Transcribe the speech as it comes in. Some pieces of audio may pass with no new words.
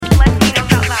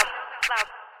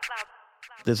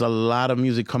there's a lot of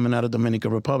music coming out of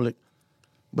Dominican Republic,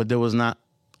 but there was not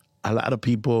a lot of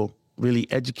people really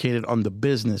educated on the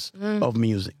business of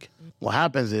music. What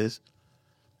happens is,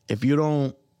 if you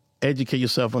don't educate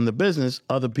yourself on the business,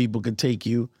 other people can take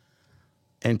you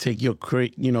and take your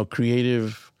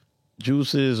creative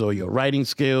juices or your writing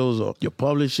skills or your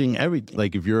publishing, everything.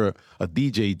 Like if you're a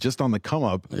DJ just on the come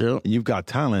up and you've got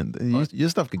talent, your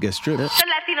stuff could get stripped. The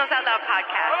Latinos Out Loud podcast.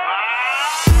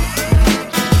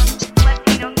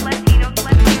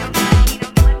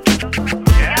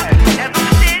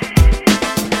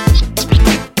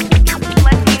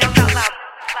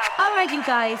 You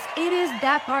guys, it is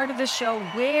that part of the show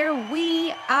where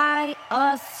we,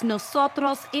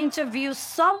 nosotros, interview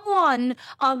someone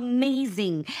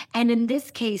amazing. And in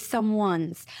this case,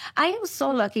 someone's. I am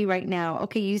so lucky right now.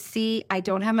 Okay, you see, I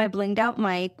don't have my blinged out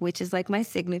mic, which is like my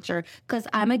signature, because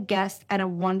I'm a guest at a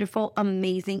wonderful,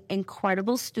 amazing,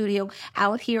 incredible studio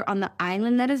out here on the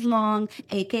island that is long,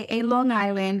 aka Long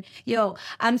Island. Yo,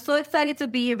 I'm so excited to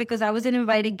be here because I was an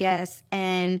invited guest,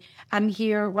 and I'm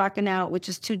here rocking out with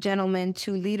just two gentlemen,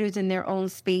 two leaders in their own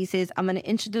spaces. I'm going to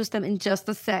introduce them in just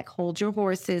a sec. Hold your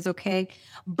horses, okay?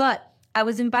 But I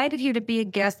was invited here to be a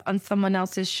guest on someone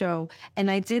else's show, and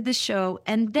I did the show,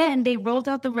 and then they rolled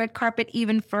out the red carpet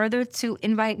even further to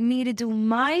invite me to do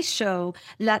my show,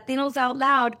 Latinos Out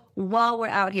Loud, while we're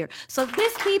out here. So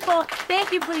this, people,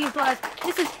 thank you for your applause.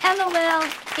 This is LOL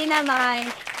in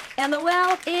LI.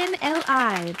 LOL in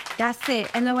LI. That's it.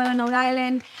 LOL in Long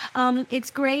Island. It's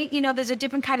great. You know, there's a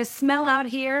different kind of smell out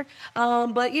here.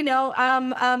 But, you know,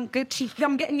 I'm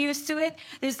getting used to it.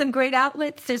 There's some great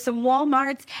outlets. There's some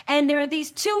Walmarts. And there are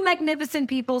these two magnificent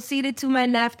people seated to my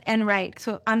left and right.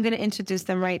 So I'm going to introduce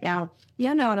them right now.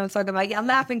 Y'all know what I'm talking about. Y'all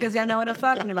laughing because y'all know what I'm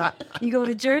talking about. You go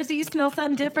to Jersey, you smell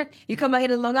something different. You come out here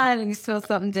to Long Island, you smell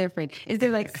something different. Is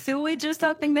there like sewage or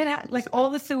something like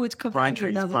all the sewage comes Pine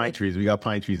trees. We got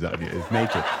pine trees out here. It's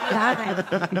nature.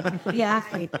 Yeah.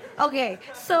 Okay,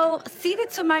 so seated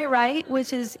to my right,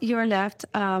 which is your left,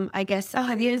 I guess,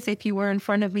 if you were in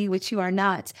front of me, which you are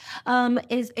not,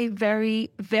 is a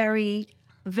very, very,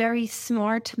 very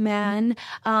smart man.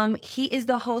 He is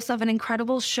the host of an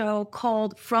incredible show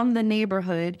called From the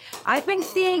Neighborhood. I've been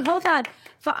seeing, hold on,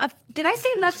 did I say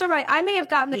left or right? I may have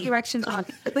gotten the directions wrong,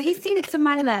 but he's seen it to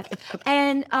my left.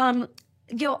 And,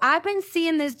 I've been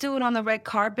seeing this dude on the red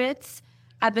carpets.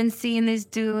 I've been seeing this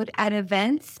dude at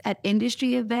events, at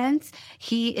industry events.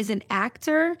 He is an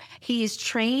actor. He is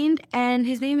trained, and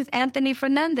his name is Anthony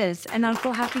Fernandez. And I'm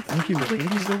so happy to Thank you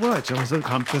so much. It's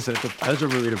a pleasure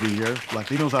really to be here.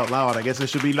 Latinos Out Loud. I guess it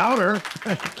should be louder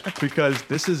because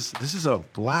this is a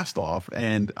blast off.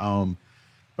 And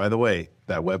by the way,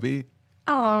 that Webby.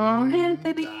 Oh,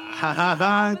 Anthony.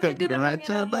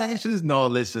 Congratulations. No,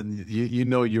 listen, you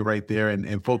know you're right there.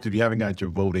 And folks, if you haven't got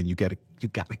your vote in, you gotta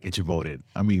get your vote in.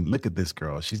 I mean, look at this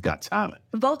girl. She's got talent.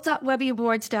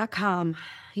 Vote.webbyawards.com.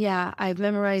 Yeah, I've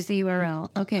memorized the URL.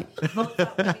 Okay.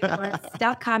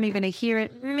 Vote.webbyawards.com. You're going to hear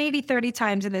it maybe 30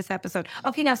 times in this episode.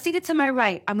 Okay, now seated to my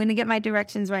right. I'm going to get my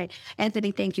directions right.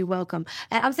 Anthony, thank you. Welcome.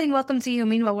 And I'm saying welcome to you.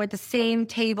 Meanwhile, we're at the same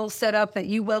table set up that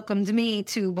you welcomed me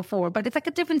to before, but it's like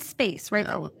a different space, right?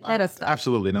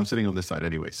 Absolutely. And I'm sitting on this side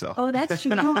anyway, so. Oh, that's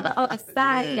true. A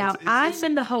side. Now, I'm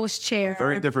in the host chair.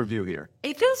 Very different view here.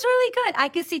 It feels really good. I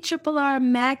can see Triple R,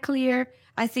 mad clear.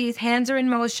 I see his hands are in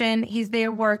motion. He's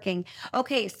there working.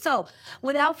 Okay, so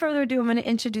without further ado, I'm going to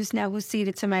introduce now who's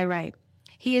seated to my right.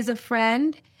 He is a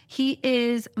friend. He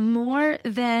is more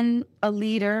than a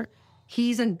leader.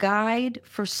 He's a guide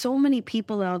for so many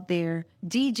people out there,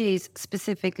 DJs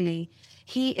specifically.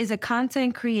 He is a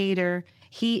content creator.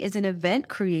 He is an event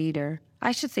creator.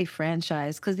 I should say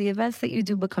franchise, because the events that you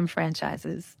do become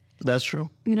franchises. That's true.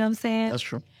 You know what I'm saying? That's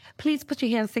true. Please put your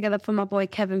hands together for my boy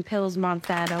Kevin Pills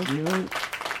Monsanto.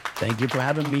 Thank you for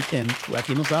having me in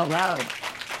Latinos Out Loud.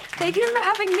 Thank you for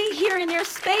having me here in your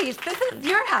space. This is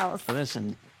your house.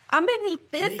 Listen. I'm in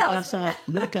this house.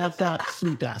 Look outside,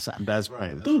 sleep outside. That's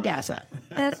right. Eat outside.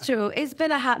 That's true. It's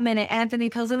been a hot minute. Anthony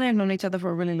Pills and I have known each other for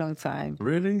a really long time.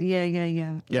 Really?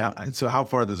 Yeah. Yeah. So how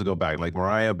far does it go back? Like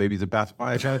Mariah, Baby's a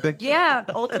Pacifier kind of thing? Yeah.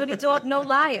 Ultimately dog, no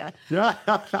liar. Yeah.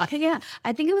 Yeah.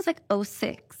 I think it was like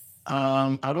 06.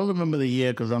 I don't remember the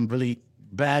year because I'm really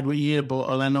bad with year, but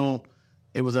all I know,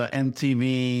 it was a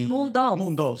MTV. Mundos.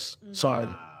 Mundos. Sorry.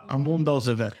 a Mundo's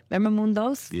event. Remember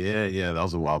Mundos? Yeah, that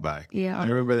was a while back. Yeah. I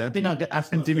remember that. I think I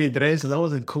sent TV3, so that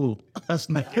wasn't cool. That's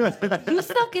not. You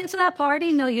snuck into that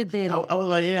party? No, you didn't. I was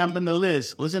like, yeah, I'm in the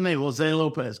list. What's your name? Jose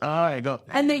Lopez. All right, go.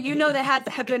 And then you know they had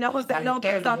to have been Jose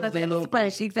Lopez on the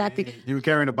splash. Exactly. You were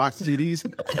carrying a box of CDs?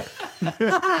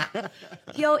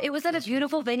 Yo, it was at a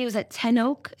beautiful venue. It was at 10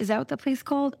 Oak. Is that what the place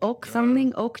called? Oak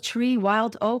something? Oak Tree,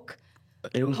 Wild Oak?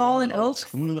 It was Hall and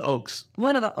Oaks? One of the Oaks.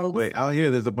 One of the Oaks. Wait, out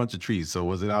here there's a bunch of trees. So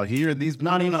was it out here in these?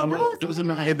 No. It was in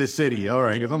In the city. All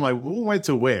right. Because I'm like, who went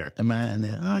to where? the man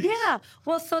there. Yeah.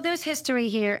 Well, so there's history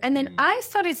here. And then I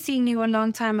started seeing you a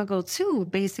long time ago, too,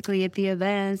 basically at the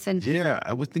events. And Yeah,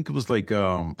 I would think it was like,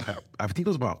 I think it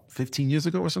was about 15 years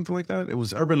ago or something like that. It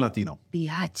was Urban Latino.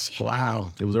 Biatch.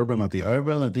 Wow. It was Urban Latino.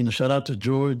 Urban Latino. Shout out to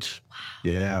George.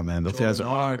 Yeah, man. Those guys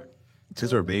are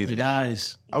The amazing.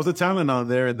 guys. I was a talent on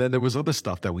there, and then there was other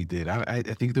stuff that we did. I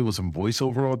think there was some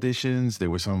voiceover auditions. There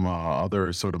were some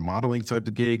other sort of modeling type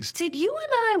of gigs. Did you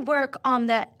and I work on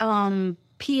that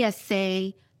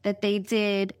PSA that they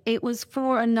did? It was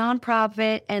for a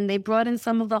nonprofit, and they brought in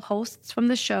some of the hosts from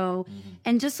the show.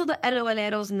 And just so the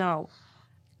Eloeleros know,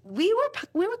 we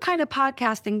were kind of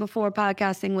podcasting before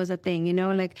podcasting was a thing, you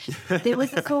know? Like, there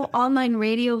was this whole online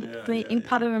radio thing. You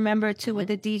probably remember it, too, with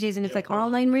the DJs. And it's like,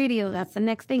 online radio, that's the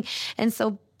next thing. And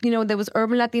so, you know, there was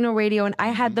Urban Latino Radio, and I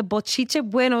had the Bochiche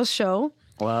Bueno show.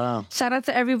 Wow. Shout out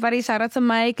to everybody. Shout out to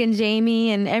Mike and Jamie,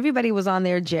 and everybody was on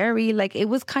there. Jerry, like, it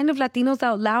was kind of Latinos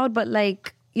Out Loud, but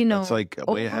like, you know, It's like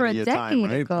way ahead over of a your decade time,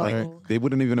 right? ago. Like, they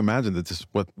wouldn't even imagine that this is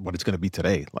what it's going to be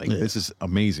today. Like, this is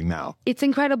amazing now. It's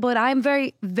incredible. And I'm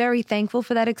very, very thankful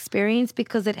for that experience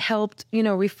because it helped, you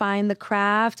know, refine the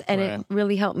craft, and it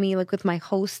really helped me like with my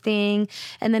hosting.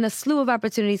 And then a slew of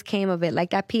opportunities came of it, like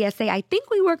that PSA. I think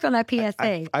we worked on that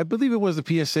PSA. I believe it was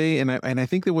the PSA, and I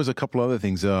think there was a couple other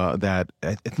things that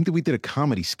I think that we did a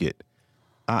comedy skit.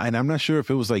 And I'm not sure if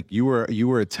it was like you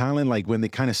were a talent, like when they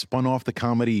kind of spun off the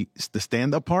comedy, the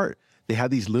stand-up part, they had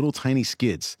these little tiny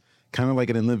skits, kind of like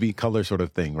an In Living Color sort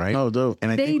of thing, right? Oh, dope. And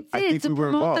I They think did to we were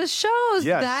promote involved. the shows.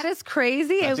 Yes. That is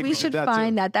crazy, and think we we should did that,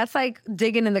 find too. that. That's like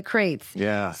digging in the crates.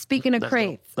 Yeah. Speaking of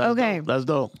crates, okay, That's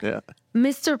dope. Yeah.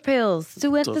 Mr. Pills.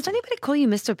 Does anybody call you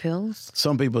Mr. Pills?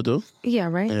 Some people do. Yeah,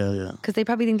 right. Yeah. Because they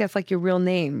probably think that's like your real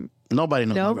name. Nobody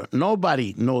knows. Nope.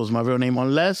 Nobody knows my real name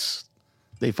unless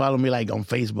they follow me like on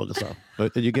Facebook or something.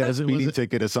 But you get a speeding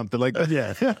ticket or something like that.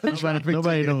 Yeah.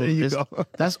 Nobody knows. There you It's- go.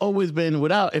 That's always been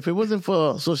without. If it wasn't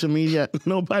for social media,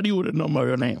 nobody would have known my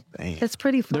real name. That's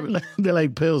pretty funny. They're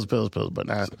like pills, but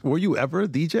not. Were you ever a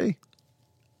DJ?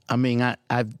 I mean,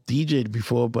 I've DJ'd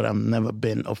before, but I've never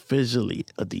been officially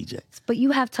a DJ. But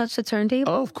you have touched the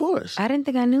turntable? Oh, of course. I didn't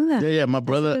think I knew that. Yeah. My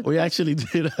brother, we actually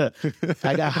did.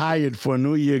 I got hired for a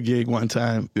New Year gig one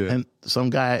time, and some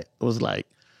guy was like,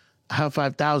 "I have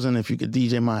 5,000 if you could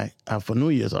DJ my for New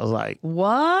Year's." I was like,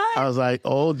 What?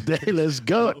 all day, let's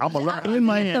go. I'm gonna learn in The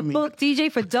Miami. book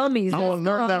DJ for Dummies. I'm gonna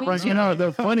learn that right. You know,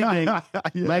 the funny thing,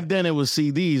 back then it was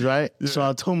CDs, right? So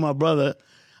I told my brother,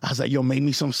 I was like, "Yo, make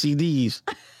me some CDs."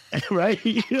 Right?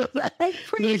 Like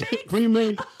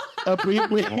Pre-made.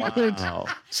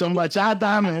 Some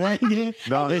bachata, man. Right? Yeah.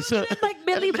 No, like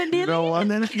Billy Vanilli. And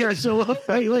then I gotta show up.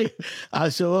 Wait. I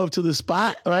show up to the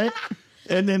spot, right?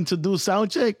 And then to do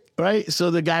sound check, right? So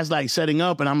the guy's like setting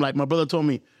up, and I'm like, my brother told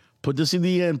me, put the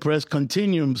CD in, press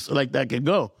continuum so like that could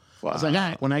go. I was like, all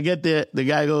right. When I get there, the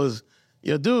guy goes,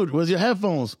 "Yo, dude, where's your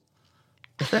headphones?"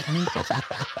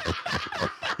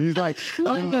 He's like,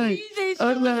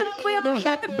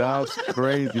 that's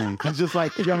crazy. He's just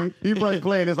like, he probably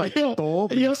playing. It's like, yeah.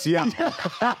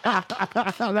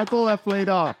 That's all that played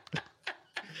off.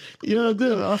 Yo,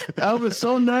 dude, I was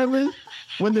so nervous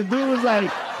when the dude was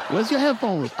like, "Where's your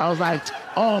headphones?" I was like,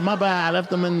 "Oh, my bad. I left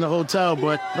them in the hotel,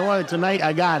 but don't worry, tonight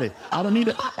I got it. I don't need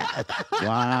it."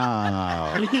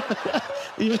 Wow.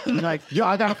 Like, yo,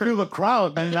 I gotta feel the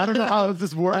crowd, man. I don't know how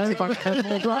this works. If I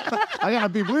gotta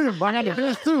be with him. I gotta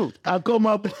dance too. I called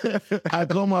my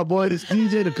boy, this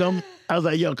DJ, to come. I was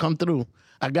like, "Yo, come through.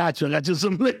 I got you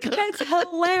some liquor." That's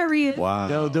hilarious. Wow.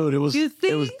 Yo, dude, it was You see?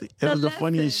 it was the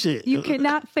funniest shit. You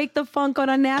cannot fake the funk on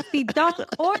a nasty dunk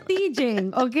or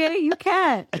DJing, okay? You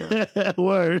can't.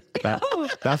 Word.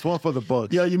 That's one for the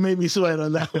books. Yo, you made me sweat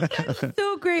on that one.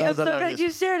 So great. I'm so glad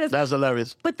you shared this. That's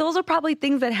hilarious. But those are probably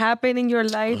things that happen in your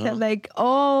life that like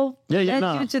all led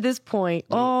you to this point.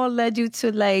 All led you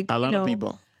to like A lot of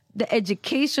people. The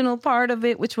educational part of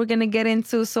it, which we're going to get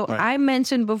into. So I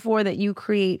mentioned before that you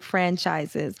create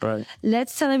franchises. Right.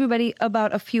 Let's tell everybody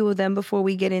about a few of them before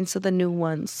we get into the new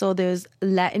ones. So there's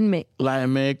Latin Mixx. Latin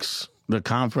Mixx, the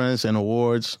conference and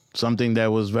awards, something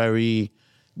that was very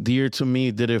dear to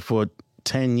me. Did it for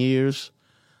 10 years.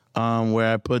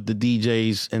 where I put the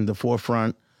DJs in the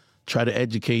forefront, try to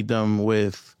educate them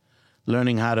with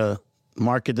learning how to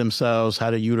market themselves,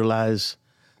 how to utilize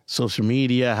social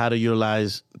media, how to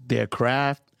utilize their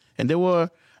craft. And they were,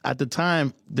 at the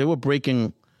time, they were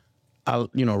breaking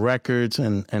out, records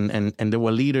and they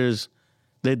were leaders,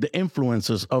 the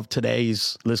influencers of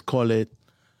today's, let's call it,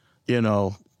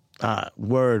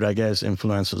 word, I guess,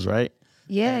 influencers, right?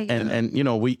 Yeah.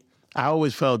 And I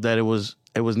always felt that it was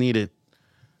needed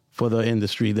for the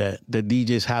industry that the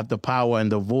DJs have the power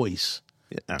and the voice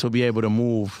to be able to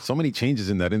move. So many changes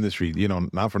in that industry,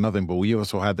 not for nothing, but we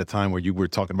also had the time where you were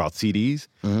talking about CDs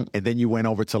and then you went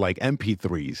over to like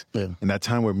MP3s. Yeah. And that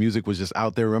time where music was just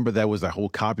out there. Remember that was that whole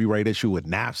copyright issue with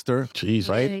Napster? Jeez.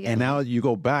 Right? Yeah. And now you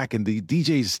go back and the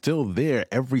DJ is still there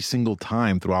every single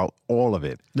time throughout all of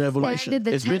it. The evolution. Standed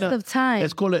the It's been test of time.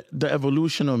 Let's call it the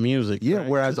evolution of music. Yeah, right?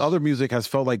 whereas other music has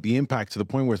felt like the impact to the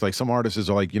point where it's like some artists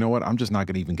are like, you know what, I'm just not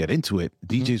going to even get into it.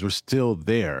 DJs were still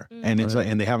there, and it's like,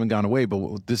 and they haven't gone away.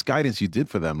 But this guidance you did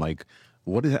for them, like,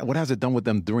 what has it done with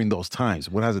them during those times?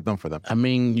 What has it done for them? I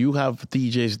mean, you have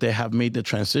DJs that have made the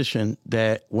transition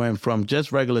that went from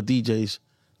just regular DJs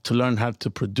to learn how to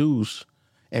produce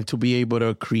and to be able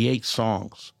to create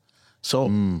songs. So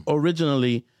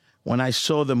originally, when I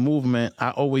saw the movement,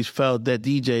 I always felt that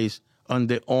DJs on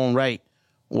their own right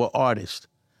were artists,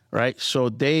 right? So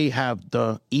they have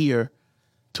the ear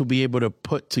to be able to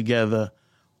put together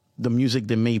the music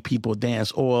that made people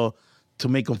dance or to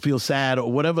make them feel sad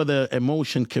or whatever the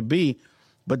emotion could be.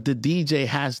 But the DJ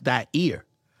has that ear.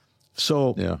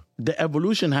 So the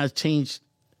evolution has changed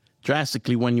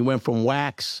drastically when you went from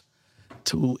wax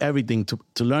to everything,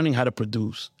 to learning how to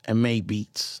produce and make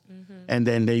beats. And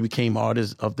then they became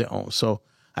artists of their own. So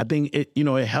I think it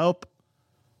helped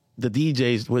the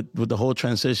DJs with the whole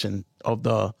transition of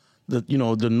the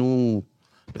new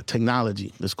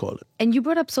technology, let's call it. And you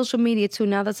brought up social media too.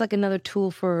 Now that's like another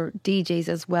tool for DJs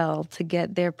as well to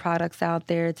get their products out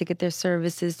there, to get their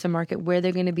services to market where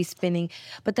they're going to be spinning.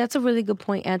 But that's a really good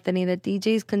point, Anthony, that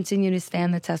DJs continue to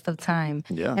stand the test of time.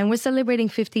 Yeah. And we're celebrating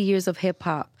 50 years of hip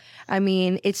hop. I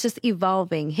mean, it's just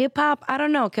evolving. Hip hop, I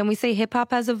don't know. Can we say hip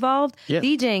hop has evolved? Yeah.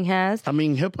 DJing has. I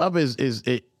mean, hip hop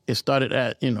it started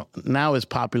at, now it's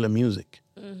popular music.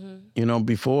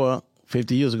 Before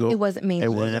 50 years ago, It wasn't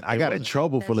mainstream. It wasn't. I got in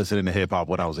trouble for listening to hip hop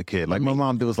when I was a kid. Like my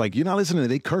mom was like, "You're not listening.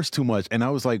 They curse too much," and I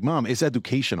was like, "Mom, it's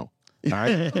educational. All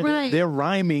right, Right. They're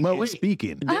rhyming and wait.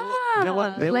 speaking." Like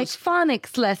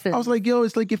phonics lessons. I was like, "Yo,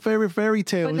 it's like your favorite fairy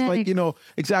tale. It's like Phonetics.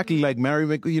 exactly like Mary,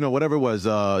 whatever it was,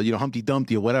 Humpty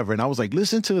Dumpty or whatever." And I was like,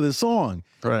 "Listen to the song."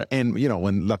 Right. And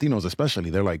when Latinos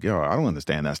especially, they're like, "Yo, I don't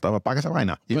understand that stuff. Apaga esa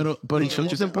vaina." But the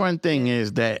most important thing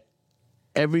is that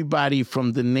everybody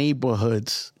from the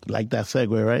neighborhoods, like that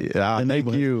segue, right? Yeah, the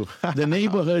thank you. The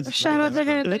neighborhoods. Shout out to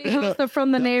Anthony Hoster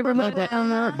from the neighborhood.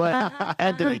 But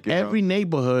Anthony, every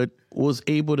neighborhood was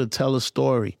able to tell a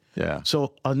story. Yeah.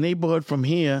 So a neighborhood from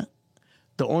here,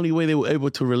 the only way they were able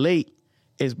to relate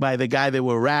is by the guy that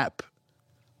would rap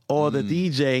or the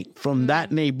DJ from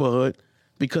that neighborhood,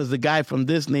 because the guy from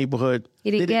this neighborhood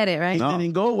He didn't get it, right? He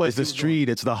didn't go where It's the street.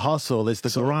 It's the hustle. It's the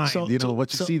grind.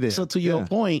 What you see there. So to your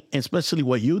point, especially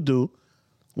what you do,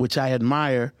 which I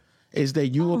admire, is that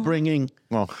you are bringing.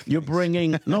 Well, you're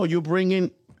bringing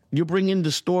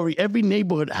the story. Every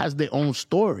neighborhood has their own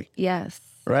story, Yes.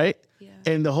 right? Yeah.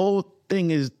 And the whole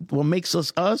thing is what makes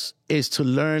us is to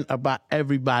learn about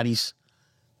everybody's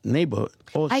neighborhood.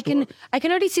 I can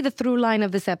already see the through line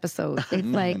of this episode. It's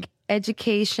like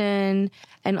education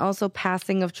and also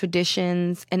passing of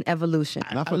traditions and evolution.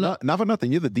 Not for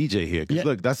nothing. You're the DJ here. 'Cause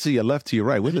look, that's to your left, to your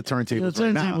right. We're the turntables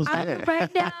right now.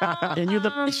 Right now.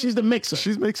 And she's the mixer.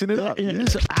 She's mixing it up. Yeah.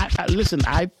 Listen,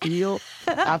 I feel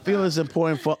it's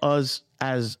important for us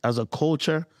as a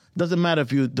culture. Doesn't matter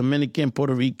if you're Dominican,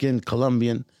 Puerto Rican,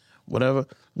 Colombian, whatever.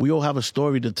 We all have a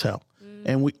story to tell,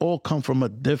 and we all come from a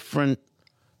different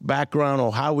background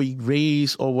or how we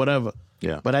raised or whatever.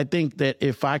 Yeah. But I think that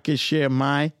if I could share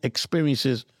my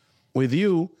experiences with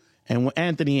you and with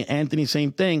Anthony,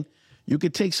 same thing, you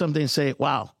could take something and say,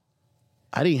 wow,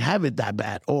 I didn't have it that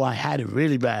bad. Or I had it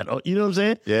really bad. Or, you know what I'm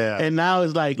saying? Yeah. And now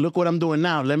it's like, look what I'm doing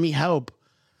now. Let me help.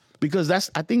 Because that's,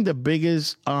 I think, the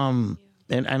biggest, and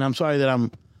I'm sorry that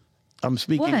I'm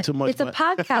speaking What? too much. It's a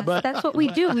podcast. That's what we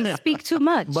do. We speak too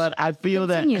much. But I feel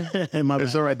Continue. that my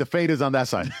It's all right. The fade is on that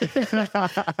side.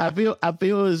 I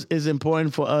feel it's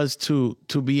important for us to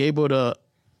be able to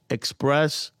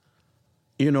express,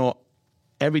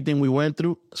 everything we went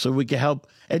through, so we can help.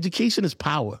 Education is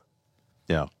power.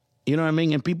 Yeah. You know what I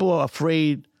mean? And people are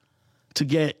afraid to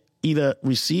get either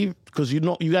receive, because you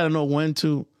got to know when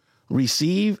to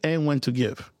receive and when to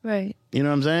give. Right. You know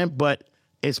what I'm saying? But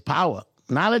it's power.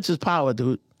 Knowledge is power,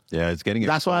 dude. Yeah, it's getting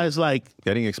That's why it's like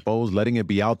getting exposed, letting it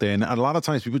be out there. And a lot of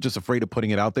times people are just afraid of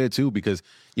putting it out there too, because,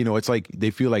 it's like they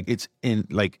feel like it's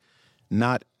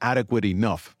not adequate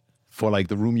enough for like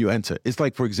the room you enter. It's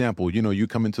like, for example, you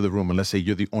come into the room and let's say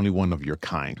you're the only one of your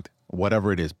kind,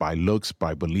 whatever it is, by looks,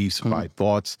 by beliefs, by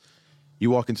thoughts. You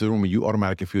walk into the room and you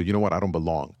automatically feel, you know what, I don't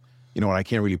belong. You know what, I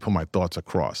can't really put my thoughts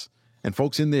across. And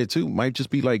folks in there too might just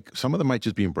be like, some of them might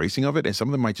just be embracing of it, and some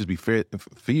of them might just be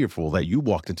fearful that you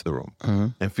walked into the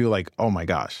room and feel like, oh my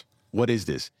gosh, what is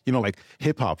this? Like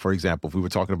hip hop, for example, if we were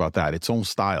talking about that, its own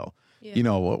style.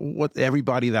 Yeah. What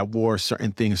everybody that wore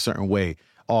certain things a certain way,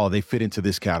 oh, they fit into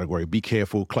this category. Be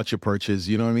careful, clutch your purchase.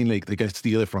 You know what I mean? Like they can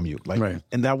steal it from you. Like, right.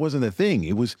 And that wasn't the thing.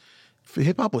 It was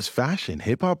hip hop was fashion.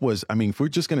 Hip hop was. I mean, if we're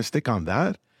just gonna stick on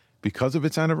that because of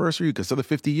its anniversary, because of the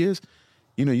 50 years.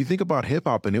 You think about hip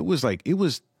hop and it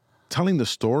was telling the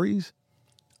stories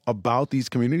about these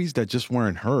communities that just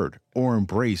weren't heard or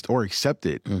embraced or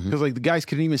accepted. Because like the guys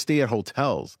couldn't even stay at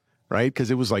hotels, right? Because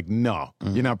it was like, no,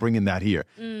 you're not bringing that here.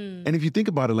 And if you think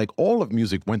about it, like all of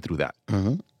music went through that.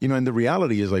 And the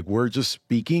reality is like we're just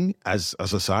speaking as a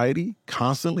society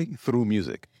constantly through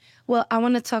music. Well, I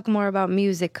want to talk more about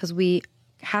music because we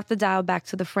have to dial back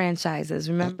to the franchises,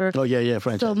 remember? Oh, yeah,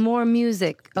 franchise. So more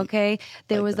music, okay?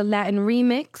 There was the Latin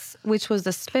Remix, which was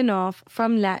the spin-off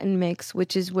from Latin Mixx,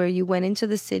 which is where you went into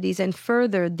the cities and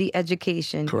furthered the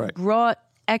education. Correct. Brought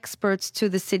experts to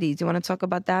the cities. Do you want to talk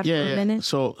about that for a minute?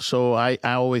 So I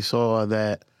always saw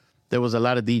that there was a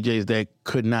lot of DJs that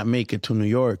could not make it to New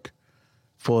York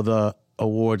for the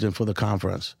awards and for the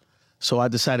conference. So I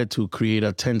decided to create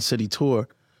a 10-city tour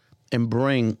and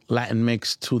bring Latin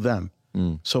Mixx to them.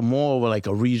 So more of like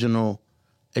a regional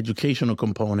educational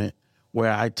component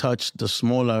where I touch the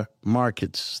smaller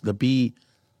markets, the B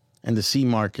and the C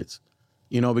markets,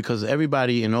 because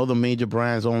everybody and all the major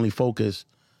brands only focus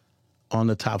on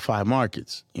the top 5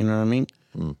 markets. You know what I mean?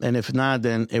 And if not,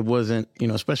 then it wasn't,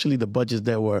 especially the budgets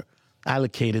that were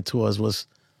allocated to us was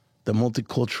the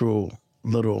multicultural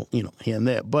little, here and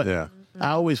there. But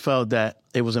I always felt that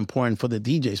it was important for the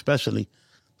DJ especially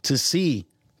to see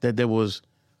that there was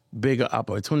bigger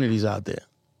opportunities out there,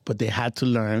 but they had to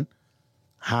learn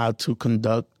how to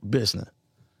conduct business,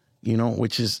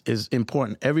 which is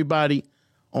important. Everybody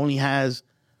only has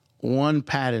one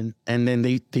pattern, and then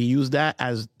they use that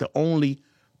as the only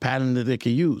pattern that they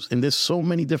can use. And there's so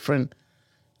many different,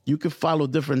 you can follow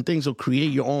different things or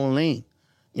create your own lane.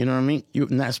 You know what I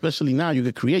mean? Especially now, you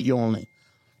can create your own lane.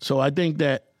 So I think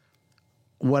that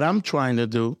what I'm trying to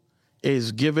do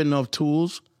is give enough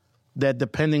tools that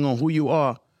depending on who you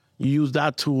are, you use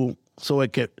that tool so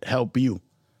it could help you.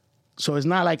 So it's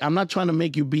not like I'm not trying to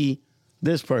make you be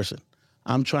this person.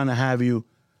 I'm trying to have you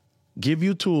give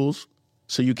you tools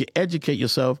so you can educate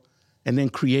yourself and then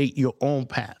create your own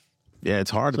path. Yeah,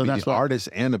 it's hard to be an artist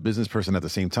and a business person at the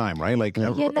same time, right? Like,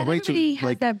 not everybody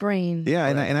has that brain. Yeah,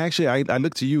 and actually, I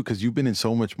look to you because you've been in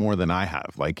so much more than I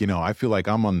have. Like, I feel like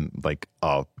I'm on like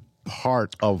a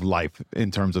part of life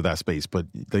in terms of that space, but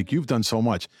like you've done so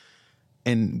much.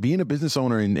 And being a business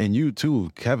owner, and you too,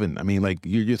 Kevin, I mean, like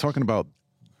you're talking about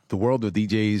the world of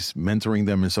DJs, mentoring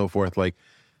them and so forth. Like,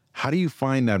 how do you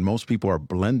find that most people are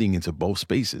blending into both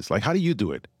spaces? Like, how do you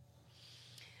do it?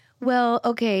 Well,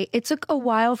 okay, it took a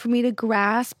while for me to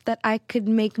grasp that I could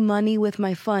make money with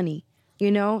my funny,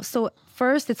 So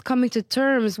first, it's coming to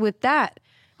terms with that.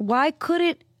 Why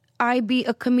couldn't I be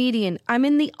a comedian? I'm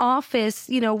in the office,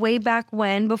 way back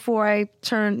when, before I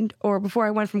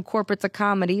went from corporate to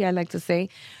comedy, I like to say.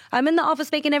 I'm in the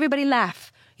office making everybody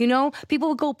laugh. People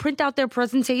would go print out their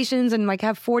presentations and like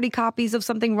have 40 copies of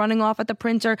something running off at the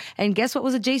printer. And guess what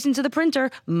was adjacent to the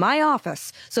printer? My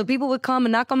office. So people would come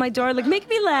and knock on my door, like, make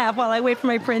me laugh while I wait for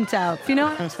my printouts.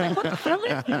 I was like, what the hell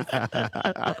is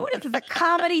this? What is this, a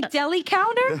comedy deli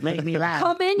counter? Make me laugh.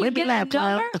 Come in, you get a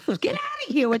number. Get out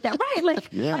of here with that. Right,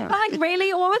 like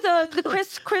Rayleigh, what was the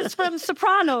Chris from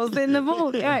Sopranos in the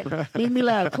movie? All right. Make me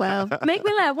laugh, clown. Make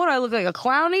me laugh. What, do I look like a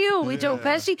clown to you? We Joe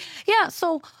Pesci? Yeah,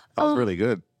 so... That was really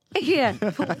good. Yeah.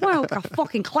 Well, a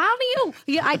fucking clown to you.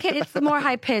 Yeah, I can't. It's more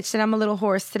high pitched and I'm a little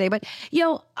hoarse today. But,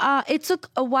 it took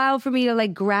a while for me to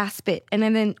like grasp it. And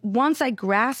then once I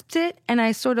grasped it and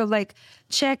I sort of like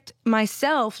checked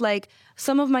myself, like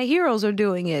some of my heroes are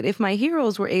doing it. If my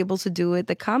heroes were able to do it,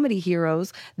 the comedy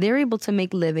heroes, they're able to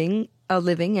make a living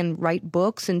and write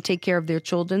books and take care of their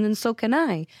children. And so can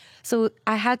I. So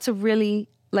I had to really,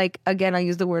 like, again, I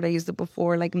used it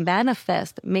before, like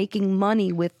manifest making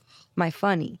money with my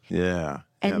funny. Yeah.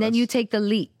 and then you take the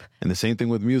leap. And the same thing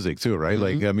with music too, right?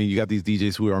 Like, I mean, you got these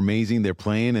DJs who are amazing. They're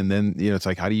playing, and then, you know, it's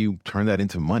like, how do you turn that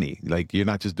into money? Like, you're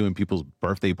not just doing people's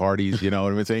birthday parties, you know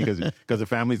what I'm saying? Because the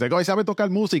family's like, oh, sabe tocar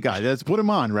música. Let's put him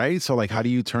on, right? So, like, how do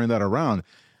you turn that around?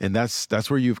 And that's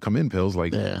where you've come in, Pills.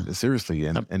 Like, seriously.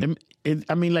 And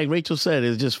I mean, like Rachel said,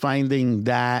 it's just finding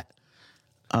that,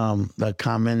 the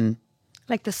common...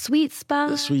 Like the sweet spot.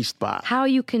 The sweet spot. How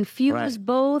you can fuse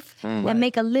both and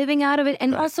make a living out of it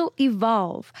and also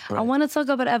evolve. I want to talk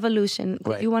about evolution.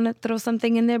 You want to throw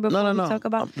something in there before we talk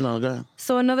about? No, go ahead.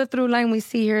 So another through line we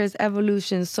see here is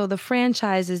evolution. So the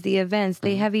franchises, the events,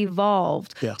 they have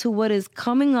evolved to what is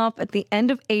coming up at the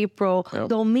end of April,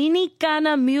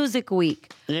 Dominicana Music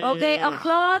Week. Okay,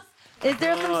 applause. Is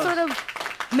there some sort of...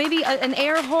 Maybe an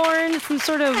air horn, some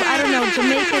sort of, I don't know,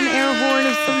 Jamaican air horn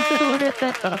of some sort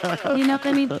that, you know what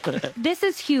I mean? This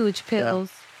is huge, Pills.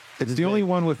 It's the only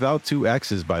one without 2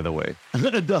 X's, by the way.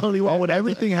 The only one with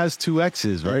everything has 2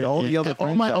 X's, right? All the other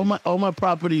all my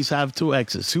properties have 2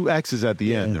 X's. 2 X's at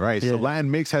the end, right? Yeah. So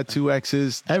Latin Mixx had 2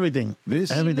 X's. Everything.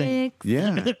 Mixx.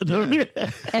 Yeah.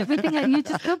 Everything that you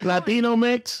just good Latino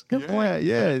Mixx.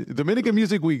 Yeah. Dominican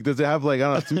Music Week, does it have like,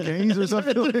 I don't know, 2 K's or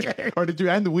something? Or did you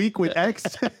end the week with X?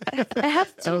 It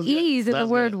has 2 E's in the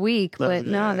word week, but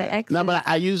no, the X. No, but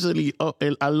I usually,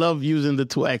 I love using the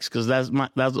 2 X because that's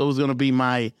always going to be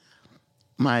my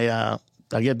I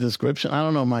get the description. I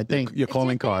don't know, my thing. Your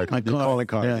calling card. My calling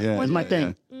card. Yeah. It's my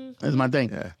thing. It's my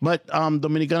thing. Yeah. But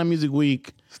Dominicana Music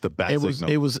Week. It's the best.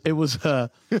 It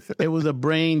was a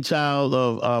brainchild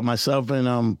of myself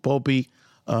and Poppy,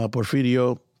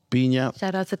 Porfirio Piña.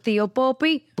 Shout out to Theo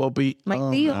Poppy.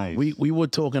 My Theo. Nice. We were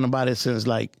talking about it since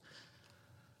like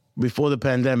before the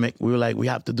pandemic. We were like, we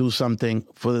have to do something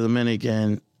for the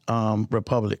Dominican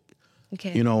Republic.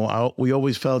 Okay. You know, we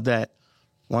always felt that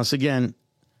once again,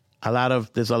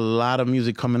 there's a lot of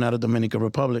music coming out of Dominican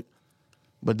Republic,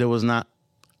 but there was not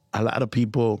a lot of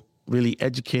people really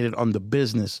educated on the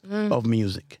business of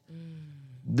music.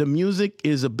 The music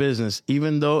is a business,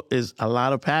 even though it's a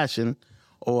lot of passion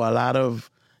or a lot of,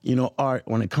 you know, art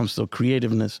when it comes to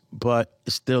creativeness, but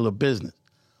it's still a business.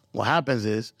 What happens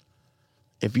is,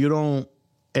 if you don't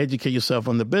educate yourself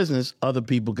on the business, other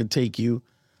people can take you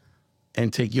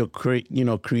and take your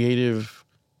creative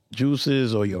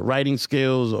juices or your writing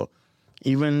skills or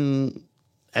even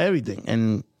everything,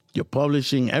 and your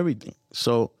publishing, everything.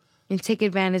 So and take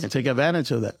advantage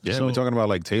of that. Yeah, so, we're talking about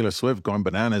like Taylor Swift going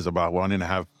bananas about wanting to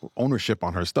have ownership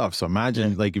on her stuff. So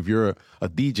imagine like if you're a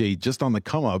DJ just on the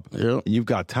come up and you've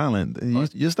got talent,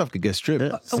 your stuff could get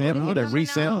stripped. Sampled and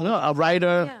resampled. No, a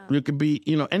writer, you could be,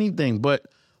 you know, anything. But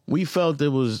we felt it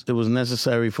was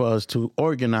necessary for us to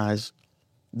organize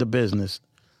the business.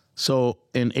 So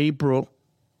in April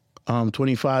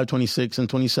 25, 26, and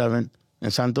 27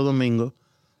 in Santo Domingo,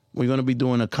 we're going to be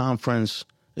doing a conference.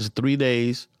 It's 3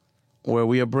 days where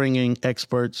we are bringing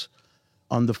experts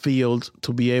on the field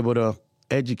to be able to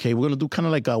educate. We're going to do kind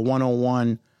of like a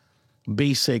 101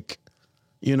 basic,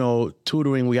 you know,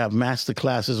 tutoring. We have master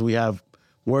classes, we have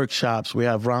workshops, we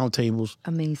have roundtables.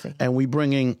 Amazing. And we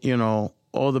bringing, you know,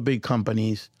 all the big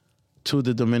companies to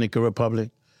the Dominican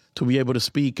Republic to be able to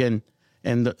speak and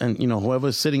you know,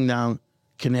 whoever's sitting down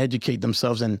can educate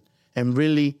themselves and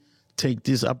really take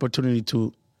this opportunity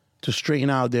to straighten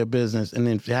out their business. And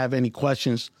if they have any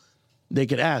questions, they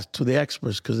could ask to the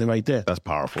experts because they're right there. That's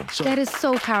powerful. So, that is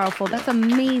so powerful. That's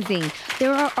amazing.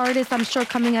 There are artists, I'm sure,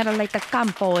 coming out of like the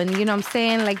campo, and you know what I'm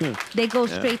saying? Like they go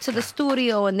straight to the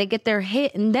studio and they get their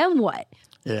hit, and then what?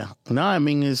 Yeah. No, I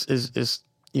mean, it's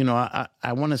you know,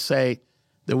 I want to say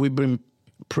that we've been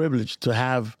privileged to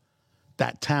have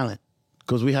that talent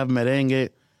because we have merengue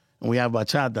and we have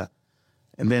bachata.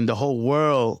 And then the whole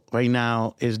world right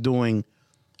now is doing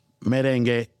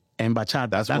merengue and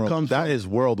bachata. That is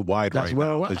worldwide right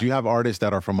now. Because you have artists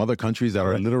that are from other countries that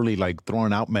are literally like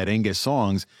throwing out merengue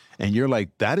songs, and you're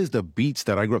like, that is the beats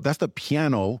that I grew up. That's the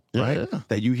piano, right? Yeah.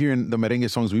 That you hear in the merengue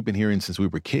songs we've been hearing since we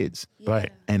were kids. Yeah.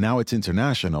 Right. And now it's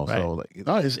international. Right. So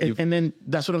like, and then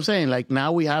that's what I'm saying. Like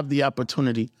now we have the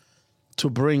opportunity to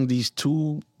bring these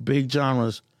two big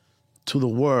genres to the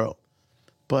world.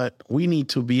 But we need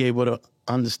to be able to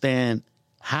understand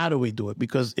how do we do it?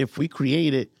 Because if we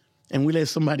create it and we let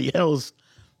somebody else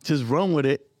just run with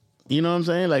it, you know what I'm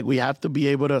saying? Like we have to be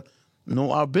able to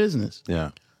know our business.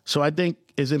 Yeah. So I think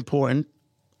it's important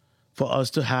for us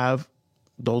to have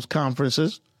those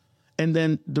conferences. And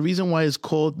then the reason why it's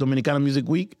called Dominicana Music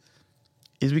Week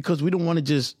is because we don't want to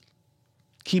just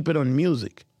keep it on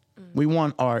music. We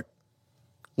want art.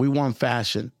 We want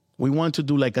fashion. We want to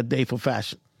do like a day for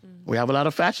fashion. We have a lot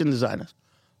of fashion designers.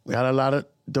 We have a lot of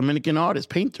Dominican artists,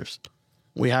 painters.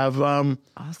 We have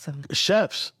Awesome.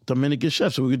 chefs, Dominican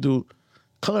chefs, so we could do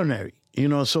culinary. You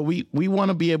know, so we want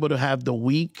to be able to have the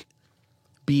week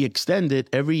be extended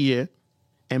every year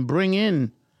and bring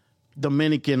in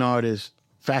Dominican artists,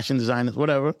 fashion designers,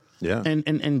 whatever. Yeah.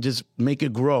 And just make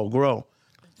it grow.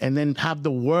 And then have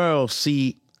the world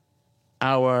see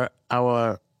our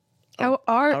art,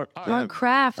 our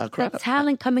craft, the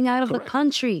talent coming out of the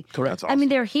country. Correct. I mean,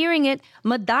 they're hearing it.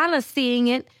 Madonna's seeing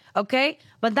it, okay?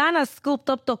 Madonna scooped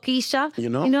up Toquisha. You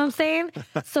know what I'm saying?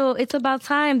 So it's about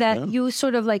time that you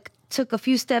sort of like took a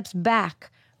few steps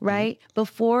back, right?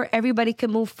 Before everybody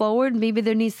can move forward, maybe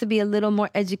there needs to be a little more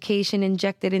education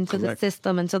injected into the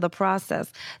system, into the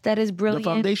process. That is brilliant. The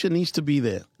foundation needs to be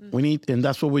there. And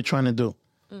that's what we're trying to do.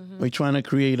 We're trying to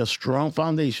create a strong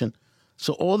foundation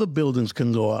so all the buildings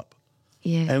can go up.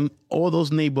 Yeah. And all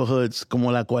those neighborhoods, como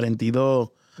la 42, you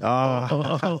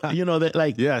know, that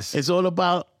like, Yes. it's all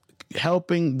about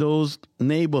helping those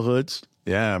neighborhoods.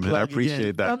 Yeah, man, I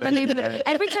appreciate that. From the neighborhood.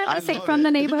 Every time I say from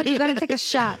the neighborhood, you got to take a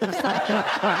shot of something.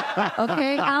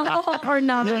 Okay? Alcohol or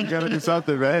nothing. Gotta do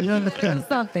something, man.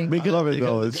 Something. I love it,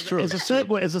 though. It's true. It's a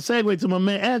segue to my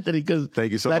man Anthony, because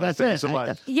Thank you so like much. I said, Thank you so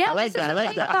much. Yeah, I like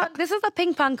that. This is a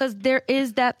ping pong because there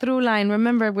is that through line.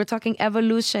 Remember, we're talking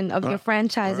evolution of your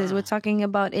franchises. We're talking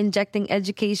about injecting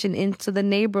education into the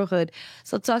neighborhood.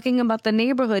 So talking about the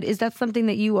neighborhood, is that something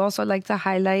that you also like to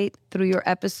highlight through your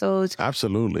episodes?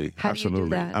 Absolutely. How do you do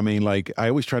Absolutely. that? I mean, like, I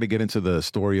always try to get into the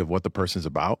story of what the person's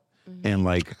about and,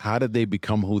 like, how did they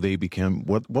become who they became?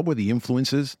 What were the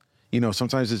influences? You know,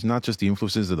 sometimes it's not just the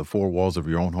influences of the four walls of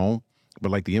your own home,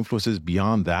 but, like, the influences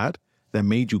beyond that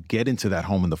made you get into that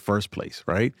home in the first place,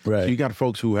 right? Right. So you got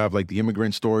folks who have, like, the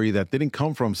immigrant story that didn't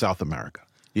come from South America.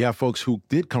 You have folks who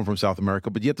did come from South America,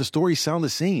 but yet the stories sound the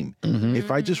same.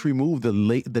 If I just remove the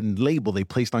label they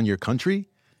placed on your country,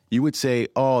 you would say,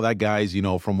 oh, that guy's, you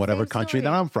know, from whatever country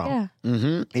that I'm from.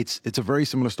 Yeah. It's a very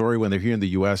similar story when they're here in the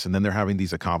U.S. and then they're having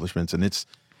these accomplishments. And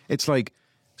it's like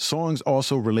songs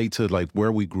also relate to like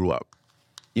where we grew up,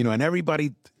 you know, and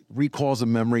everybody recalls a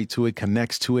memory to it,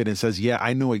 connects to it and says, yeah,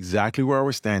 I know exactly where I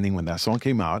was standing when that song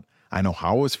came out. I know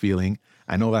how I was feeling.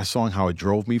 I know that song, how it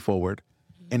drove me forward.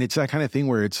 And it's that kind of thing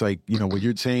where it's like, you know, when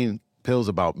you're saying Pills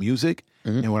about music,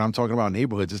 and when I'm talking about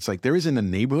neighborhoods, it's like there isn't a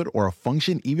neighborhood or a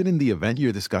function, even in the event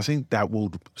you're discussing, that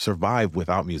will survive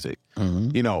without music.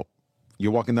 You know,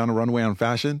 you're walking down a runway on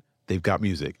fashion, they've got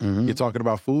music. You're talking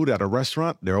about food at a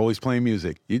restaurant, they're always playing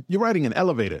music. You're riding an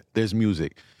elevator, there's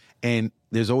music. And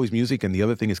there's always music, and the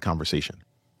other thing is conversation.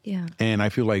 Yeah. And I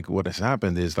feel like what has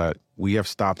happened is that we have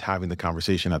stopped having the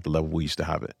conversation at the level we used to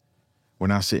have it. We're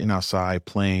not sitting outside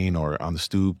playing or on the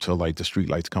stoop till like the street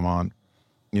lights come on.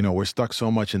 You know, we're stuck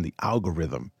so much in the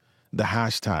algorithm, the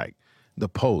hashtag, the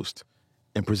post,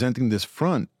 and presenting this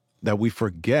front that we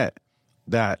forget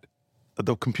that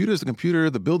the computer is the computer,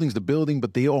 the building's the building,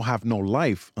 but they all have no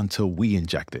life until we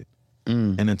inject it.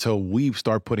 And until we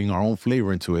start putting our own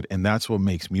flavor into it. And that's what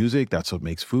makes music, that's what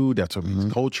makes food, that's what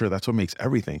makes culture, that's what makes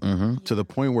everything. To the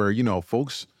point where, you know,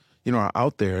 folks, you know, are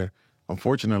out there,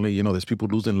 unfortunately, you know, there's people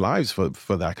losing lives for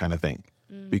that kind of thing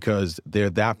because they're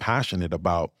that passionate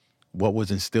about what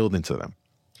was instilled into them,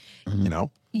 you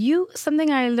know?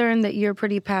 Something I learned that you're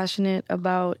pretty passionate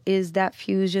about is that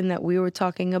fusion that we were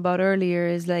talking about earlier,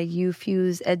 is like you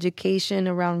fuse education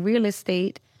around real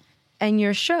estate and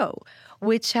your show,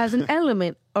 which has an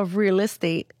element of real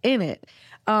estate in it.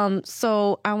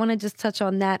 So I want to just touch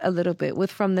on that a little bit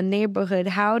with From the Neighborhood.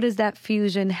 How does that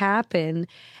fusion happen?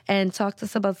 And talk to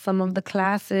us about some of the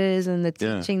classes and the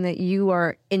teaching that you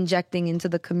are injecting into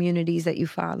the communities that you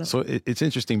follow. So it's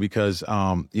interesting because,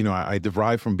 you know, I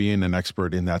derive from being an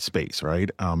expert in that space, right?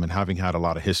 And having had a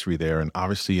lot of history there and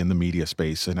obviously in the media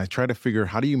space. And I try to figure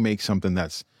how do you make something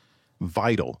that's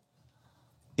vital,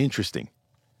 interesting?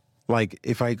 Like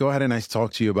if I go ahead and I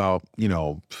talk to you about, you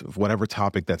know, whatever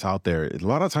topic that's out there, a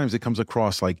lot of times it comes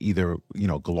across like either, you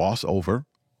know, gloss over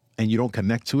and you don't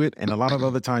connect to it. And a lot of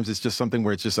other times it's just something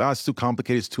where it's just, it's too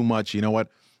complicated, it's too much. You know what?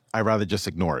 I'd rather just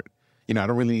ignore it. You know, I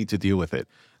don't really need to deal with it.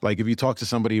 Like if you talk to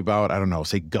somebody about, I don't know,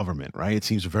 say government, right? It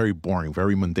seems very boring,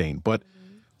 very mundane. But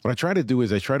what I try to do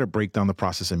is I try to break down the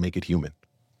process and make it human,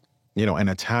 you know, and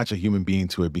attach a human being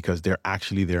to it because they're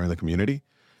actually there in the community.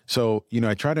 So, you know,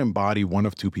 I try to embody one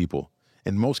of two people.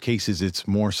 In most cases, it's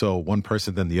more so one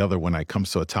person than the other when it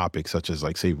comes to a topic such as,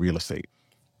 like, say, real estate.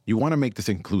 You want to make this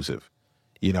inclusive,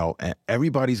 you know, and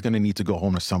everybody's going to need to go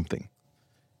home to something.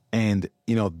 And,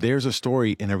 you know, there's a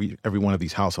story in every one of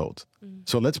these households.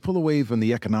 So let's pull away from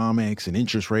the economics and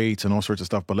interest rates and all sorts of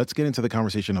stuff, but let's get into the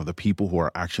conversation of the people who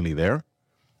are actually there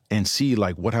and see,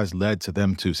 like, what has led to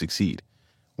them to succeed.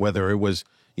 Whether it was,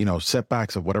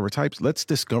 setbacks of whatever types. Let's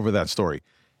discover that story.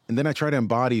 And then I try to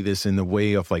embody this in the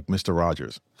way of like Mr.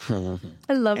 Rogers.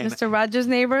 I love Mr. Rogers'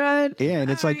 Neighborhood. Yeah,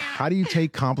 and it's like, how do you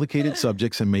take complicated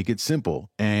subjects and make it simple?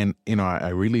 And, I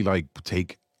really like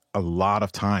take a lot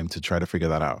of time to try to figure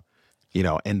that out,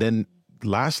 And then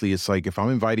lastly, it's like if I'm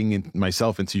inviting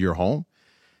myself into your home,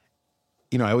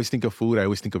 I always think of food. I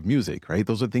always think of music, right?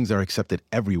 Those are things that are accepted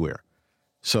everywhere.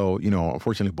 So,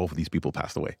 unfortunately, both of these people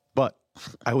passed away. But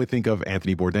I would think of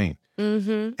Anthony Bourdain.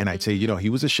 Mm-hmm. And I'd say, he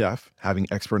was a chef having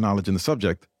expert knowledge in the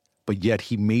subject, but yet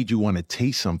he made you want to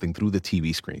taste something through the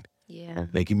TV screen. Yeah.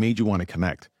 Like he made you want to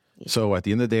connect. Yeah. So at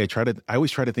the end of the day, I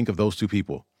always try to think of those two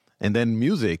people. And then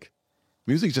music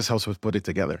just helps us put it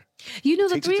together.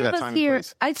 The three of us here,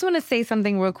 I just want to say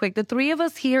something real quick. The three of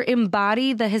us here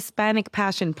embody the Hispanic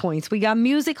passion points. We got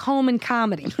music, home, and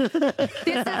comedy. This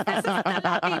is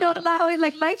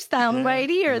like lifestyle right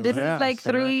here. This is like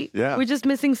three. Yeah. We're just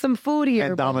missing some food here.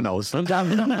 And Domino's.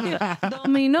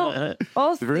 Domino.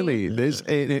 Also. Really, there's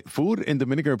food in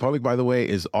Dominican Republic, by the way,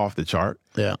 is off the chart.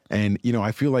 Yeah. And,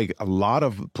 I feel like a lot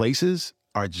of places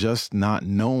are just not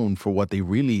known for what they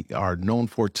really are known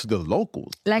for to the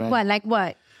locals. Like what? Like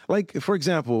what? Like, for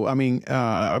example,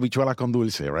 habichuela con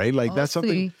dulce, right? Like, that's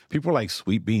something, people are like,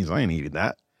 sweet beans, I ain't eating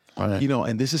that. Right.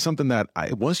 And this is something that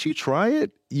once you try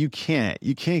it, you can't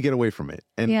get away from it.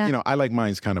 And, I like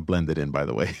mine's kind of blended in, by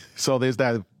the way. So there's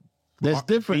that. There's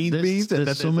different beans.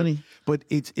 There's so many. But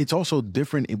it's also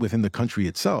different within the country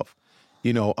itself.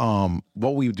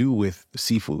 What we do with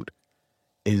seafood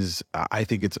is, I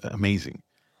think it's amazing.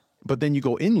 But then you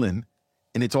go inland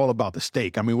and it's all about the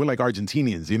steak. I mean, we're like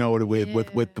Argentinians,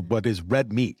 with what is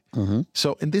red meat. Mm-hmm.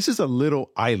 So, and this is a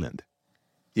little island.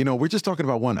 We're just talking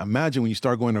about one. Imagine when you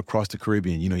start going across the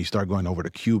Caribbean, you start going over to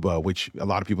Cuba, which a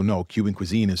lot of people know, Cuban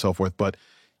cuisine and so forth. But,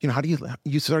 how do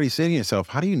you started saying to yourself,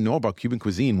 how do you know about Cuban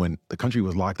cuisine when the country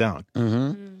was locked down?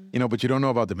 Mm-hmm. But you don't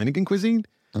know about Dominican cuisine?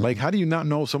 Mm-hmm. Like, how do you not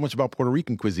know so much about Puerto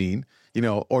Rican cuisine,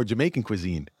 or Jamaican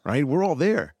cuisine, right? We're all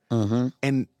there. Mm-hmm.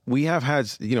 And we have had,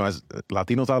 as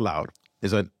Latinos Out Loud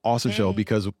is an awesome show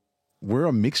because we're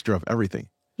a mixture of everything.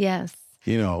 Yes.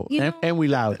 And we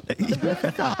loud. And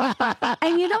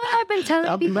you know what I've been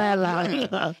telling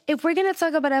people? If we're going to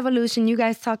talk about evolution, you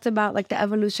guys talked about like the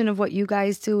evolution of what you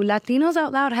guys do. Latinos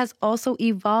Out Loud has also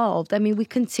evolved. I mean, we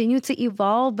continue to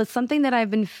evolve, but something that I've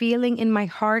been feeling in my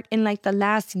heart in like the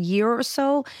last year or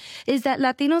so is that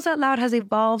Latinos Out Loud has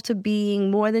evolved to being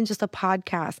more than just a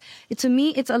podcast. To me,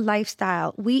 it's a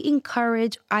lifestyle. We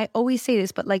encourage, I always say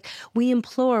this, but like we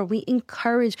implore, we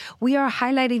encourage, we are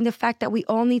highlighting the fact that we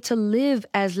all need to live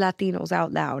as Latinos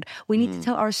out loud. We need to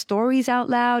tell our stories out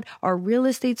loud, our real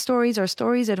estate stories, our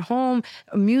stories at home,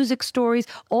 music stories,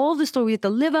 all the stories. We have to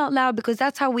live out loud because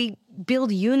that's how we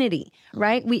build unity,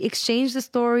 right? We exchange the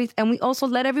stories and we also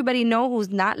let everybody know who's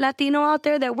not Latino out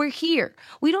there that we're here.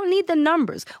 We don't need the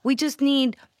numbers. We just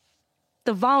need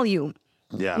the volume.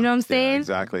 Yeah. You know what I'm saying? Yeah,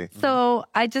 exactly. So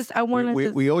I wanted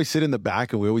to... We always sit in the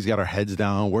back and we always got our heads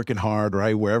down, working hard,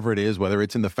 right? Wherever it is, whether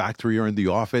it's in the factory or in the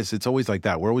office, it's always like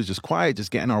that. We're always just quiet,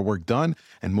 just getting our work done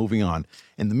and moving on.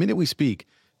 And the minute we speak,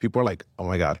 people are like, oh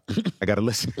my God, I got to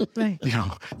listen. Right.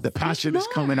 The passion is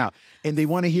coming out and they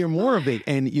want to hear more of it.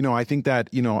 And, I think that,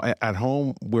 at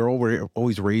home, we're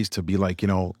always raised to be like,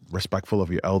 respectful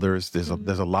of your elders. There's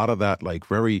a lot of that, like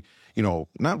very,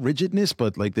 not rigidness,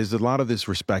 but like there's a lot of this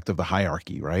respect of the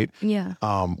hierarchy, right? Yeah.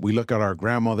 We look at our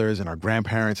grandmothers and our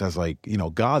grandparents as like,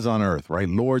 gods on earth, right?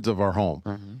 Lords of our home.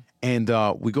 Mm-hmm.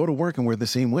 And we go to work and we're the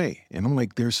same way. And I'm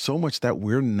like, there's so much that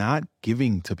we're not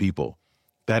giving to people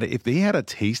that if they had a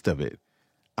taste of it,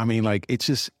 I mean, like it's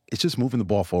just moving the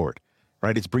ball forward,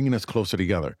 right? It's bringing us closer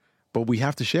together, but we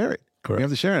have to share it. Correct. We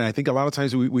have to share it. And I think a lot of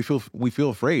times we feel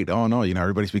afraid. Oh no,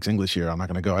 everybody speaks English here. I'm not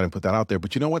going to go ahead and put that out there.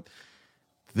 But you know what?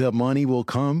 The money will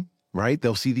come, right?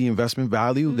 They'll see the investment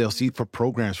value. Mm-hmm. They'll see for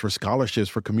programs, for scholarships,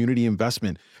 for community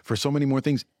investment, for so many more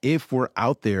things if we're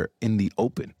out there in the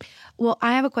open. Well,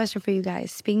 I have a question for you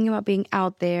guys. Speaking about being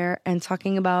out there and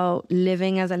talking about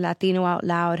living as a Latino out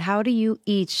loud, how do you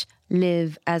each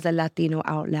live as a Latino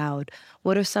out loud?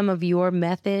 What are some of your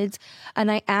methods?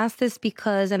 And I ask this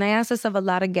and I ask this of a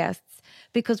lot of guests,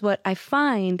 because what I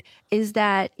find is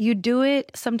that you do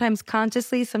it sometimes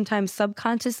consciously, sometimes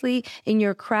subconsciously in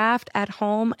your craft at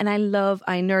home. And I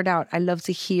nerd out. I love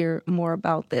to hear more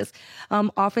about this.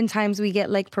 Oftentimes we get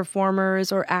like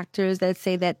performers or actors that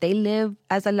say that they live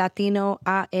as a Latino,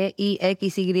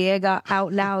 A-E-X-Y,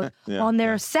 out loud on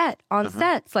their sets.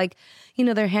 Like,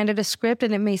 they're handed a script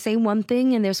and it may say one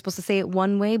thing and they're supposed to say it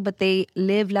one way, but they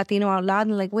live Latino out loud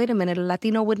and like, wait a minute, a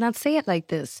Latino would not say it like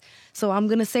this. So I'm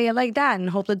going to say it like that and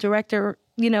hope the director,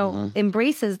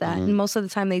 embraces that. And most of the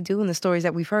time they do in the stories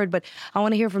that we've heard. But I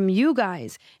want to hear from you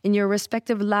guys in your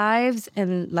respective lives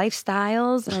and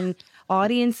lifestyles and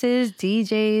audiences,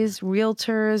 DJs,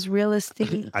 realtors, real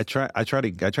estate. I try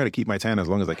to keep my tan as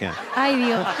long as I can. Ay,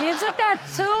 Dios. Piensa that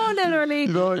too, literally.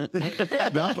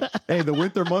 Hey, the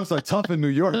winter months are tough in New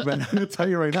York, man. I'll tell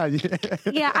you right now.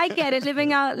 Yeah, I get it.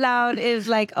 Living out loud is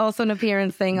like also an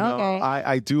appearance thing. Okay.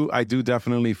 No, I do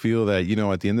definitely feel that,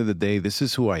 at the end of the day, this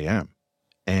is who I am.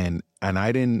 And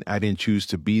I didn't choose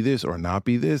to be this or not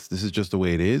be this. This is just the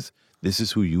way it is. This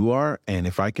is who you are. And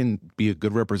if I can be a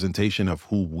good representation of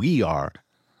who we are,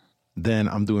 then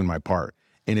I'm doing my part.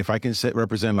 And if I can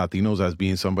represent Latinos as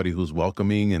being somebody who's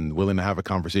welcoming and willing to have a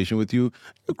conversation with you,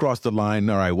 you cross the line,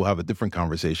 all right, we'll have a different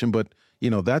conversation. But,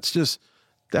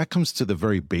 that comes to the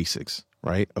very basics,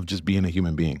 right, of just being a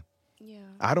human being. Yeah.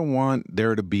 I don't want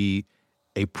there to be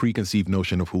a preconceived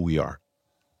notion of who we are.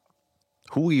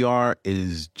 Who we are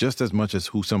is just as much as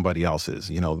who somebody else is.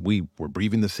 We're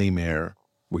breathing the same air.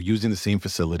 We're using the same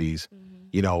facilities.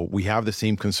 We have the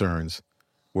same concerns.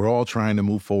 We're all trying to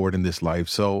move forward in this life.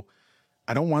 So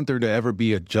I don't want there to ever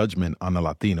be a judgment on a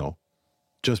Latino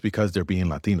just because they're being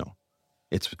Latino.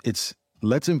 It's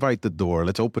let's invite the door.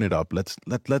 Let's open it up.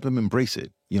 Let them embrace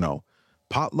it.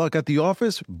 Potluck at the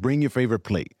office, bring your favorite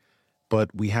plate. But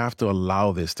we have to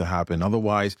allow this to happen.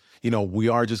 Otherwise, we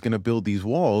are just going to build these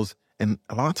walls. And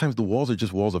a lot of times the walls are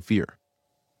just walls of fear,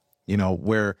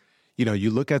 where,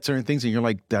 you look at certain things and you're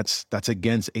like, that's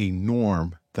against a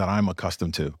norm that I'm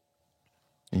accustomed to.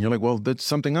 And you're like, well, that's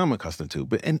something I'm accustomed to.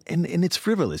 But and it's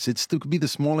frivolous. It could be the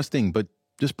smallest thing, but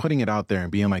just putting it out there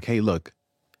and being like, hey, look,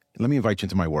 let me invite you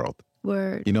into my world.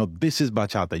 Word. This is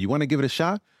bachata. You want to give it a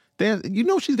shot?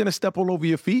 She's going to step all over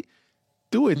your feet.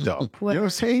 Do it, though. You know what I'm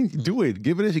saying? Do it.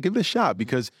 Give it a shot,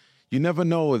 because you never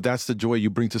know if that's the joy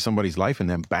you bring to somebody's life, and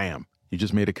then bam, you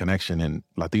just made a connection, and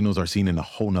Latinos are seen in a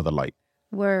whole nother light.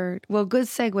 Word. Well, good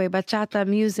segue. Bachata,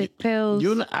 music, pills.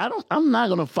 I'm not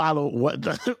gonna follow what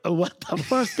the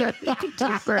first thing you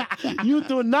just said. You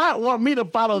do not want me to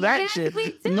follow that shit.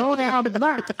 No, I'm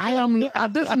not. I am.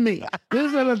 This is me. This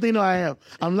is a Latino I am.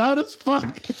 I'm loud as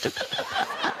fuck.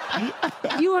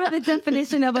 You are the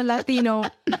definition of a Latino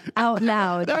out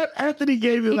loud. Anthony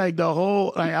gave me like the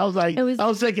whole. I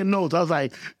was taking notes. I was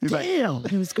like, damn,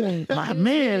 it was great. My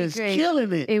man is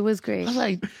killing it. It was great. I was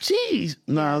like, geez.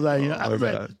 No, I was like,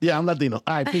 yeah, I'm Latino.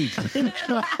 All right, peace.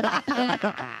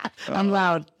 I'm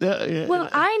loud. Well,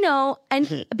 I know,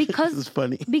 and because this is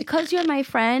funny. Because you're my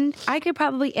friend, I could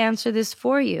probably answer this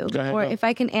for you, if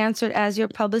I can answer it as your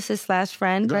publicist /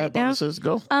 friend go right ahead, now. Publicist,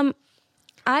 go.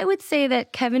 I would say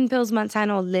that Kevin Pills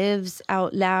Montano lives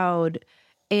out loud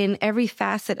in every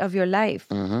facet of your life.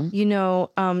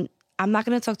 Mm-hmm. I'm not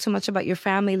going to talk too much about your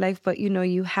family life, but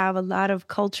you have a lot of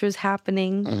cultures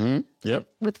happening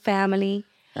with family.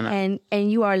 And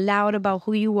you are loud about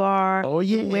who you are,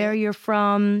 where you're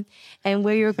from, and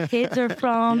where your kids are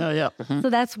from. Mm-hmm. So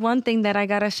that's one thing that I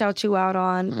got to shout you out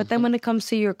on. Mm-hmm. But then when it comes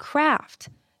to your craft,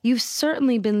 you've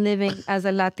certainly been living as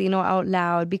a Latino out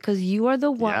loud, because you are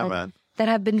the one that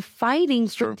have been fighting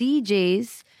for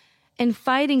DJs and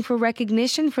fighting for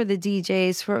recognition for the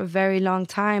DJs for a very long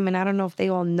time. And I don't know if they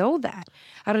all know that.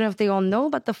 I don't know if they all know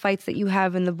about the fights that you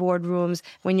have in the boardrooms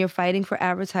when you're fighting for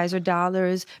advertiser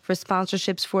dollars, for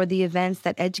sponsorships for the events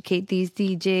that educate these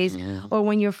DJs, or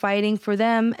when you're fighting for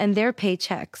them and their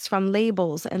paychecks from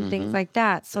labels and things like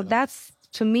that. So that's,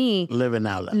 to me, living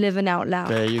out loud. Living out loud.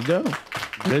 There you go.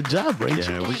 Good job,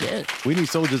 Rachel. We need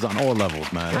soldiers on all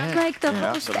levels, man. I'm like the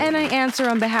host, and I answer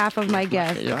on behalf of my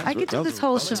guests. I get to this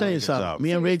whole show. I'll tell you something.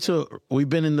 Me and Rachel, we've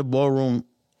been in the ballroom.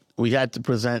 We had to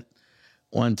present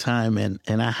one time, and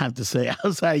I have to say, I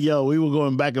was like, yo, we were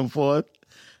going back and forth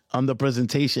on the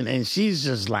presentation, and she's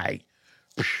just like,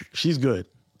 she's good.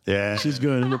 Yeah, she's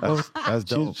good in the ballroom. That's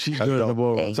dope. She's good in the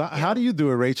ballroom. So how do you do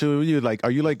it, Rachel? Are you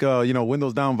like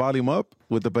windows down, volume up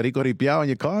with the perico ripiao in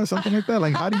your car or something like that?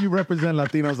 Like, how do you represent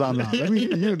Latinos on now? Let me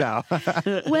hear you now.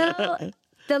 Well,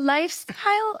 the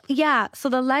lifestyle, so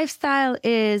the lifestyle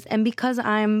is, and because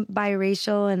I'm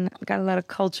biracial and got a lot of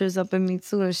cultures up in me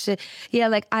too and shit,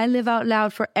 like I live out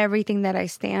loud for everything that I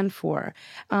stand for.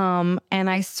 And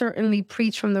I certainly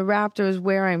preach from the Raptors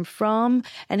where I'm from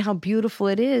and how beautiful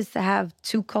it is to have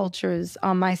two cultures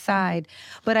on my side.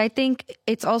 But I think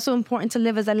it's also important to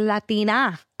live as a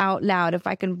Latina out loud, if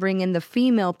I can bring in the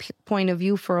female point of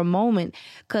view for a moment,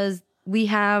 because we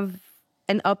have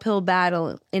an uphill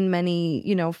battle in many,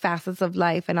 facets of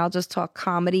life. And I'll just talk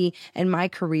comedy and my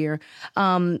career.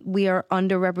 We are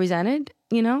underrepresented,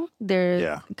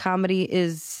 comedy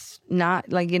is not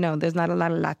there's not a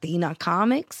lot of Latina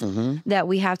comics that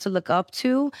we have to look up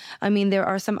to. I mean, there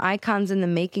are some icons in the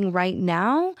making right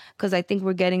now because I think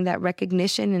we're getting that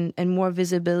recognition and more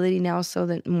visibility now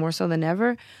more so than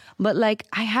ever. But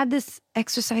I had this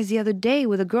exercise the other day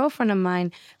with a girlfriend of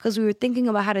mine because we were thinking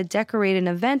about how to decorate an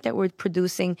event that we're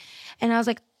producing. And I was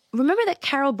like, remember that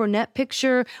Carol Burnett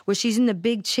picture where she's in the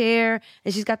big chair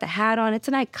and she's got the hat on? It's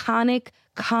an iconic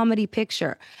comedy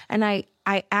picture. And I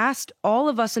asked all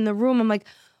of us in the room, I'm like,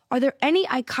 are there any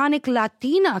iconic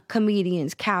Latina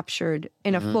comedians captured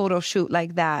in a photo shoot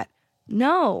like that?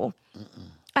 No.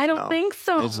 I don't think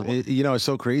so. It's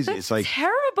so crazy. That's it's like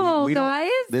terrible, guys.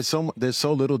 There's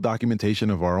so little documentation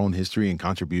of our own history and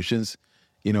contributions.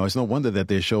 It's no wonder that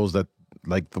there's shows that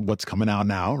what's coming out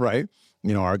now, right?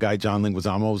 Our guy John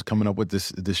Leguizamo is coming up with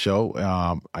this show.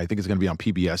 I think it's going to be on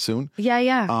PBS soon.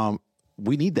 Yeah.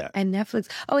 We need that. And Netflix.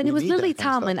 Oh, and it was Lily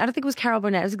Tomlin. I don't think it was Carol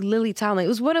Burnett. It was Lily Tomlin. It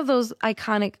was one of those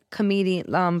iconic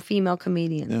female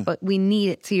comedians. Yeah. But we need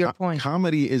it, to your point.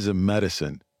 Comedy is a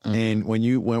medicine. And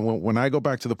when I go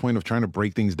back to the point of trying to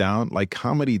break things down,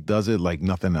 comedy does it like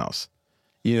nothing else.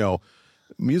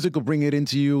 Music will bring it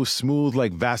into you smooth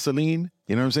like Vaseline,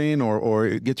 you know what I'm saying? Or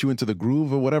it gets you into the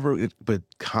groove or whatever. But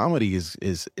comedy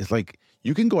is like,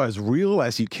 you can go as real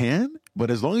as you can,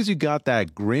 but as long as you got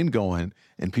that grin going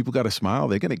and people got a smile,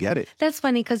 they're going to get it. That's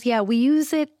funny because, we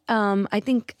use it. I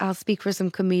think I'll speak for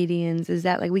some comedians is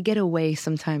that we get away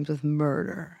sometimes with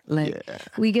murder.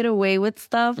 We get away with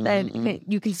stuff that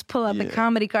you can just pull out the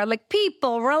comedy card.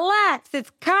 People, relax.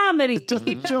 It's comedy. It's just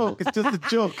a joke. It's just a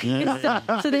joke.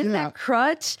 So there's that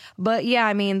crutch. But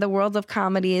the world of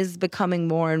comedy is becoming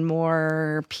more and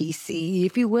more PC,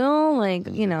 if you will.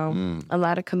 A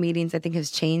lot of comedians, I think,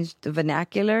 has changed the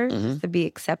vernacular to be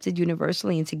accepted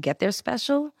universally and to get their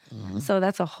special. So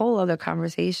that's a whole other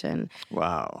conversation.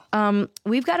 Wow.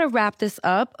 We've got to wrap this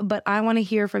up, but I want to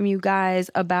hear from you guys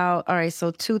about, all right,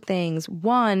 so two things.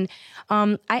 One,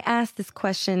 I asked this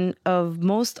question of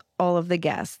most all of the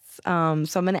guests. So I'm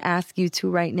going to ask you two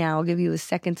right now. I'll give you a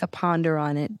second to ponder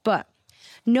on it. But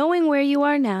knowing where you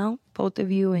are now, both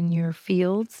of you in your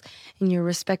fields, in your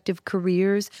respective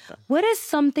careers, what is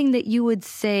something that you would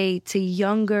say to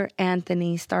younger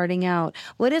Anthony starting out?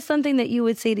 What is something that you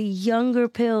would say to younger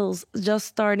Pills just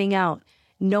starting out,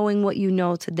 knowing what you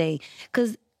know today?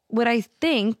 Because what I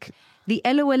think the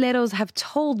LOLeros have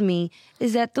told me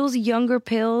is that those younger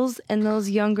Pills and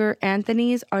those younger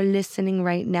Anthonys are listening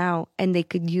right now, and they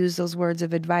could use those words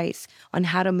of advice on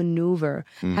how to maneuver,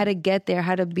 how to get there,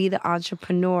 how to be the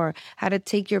entrepreneur, how to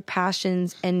take your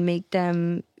passions and make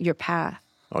them your path.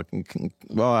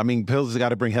 Well, Pills has got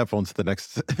to bring headphones to the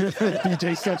next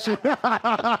DJ session.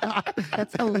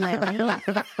 That's hilarious.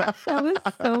 That was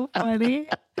so funny.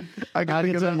 I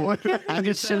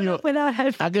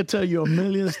could tell you a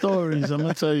million stories. I'm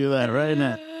going to tell you that right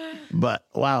now. But,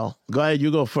 wow. Go ahead.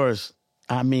 You go first.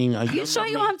 You sure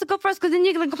you don't have to go first? Because then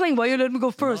you're going to complain, why you let me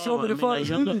go first? No,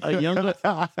 a younger,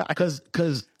 because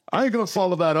I ain't going to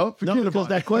follow that up. No, because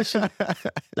that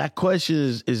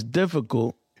question is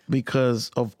difficult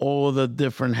because of all the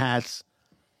different hats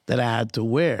that I had to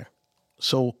wear.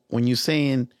 So when you're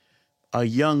saying a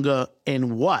younger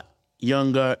in what?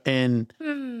 Younger in...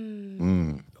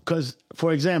 Because,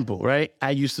 for example, right,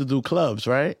 I used to do clubs,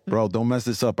 right? Bro, don't mess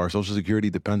this up. Our Social Security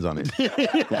depends on it.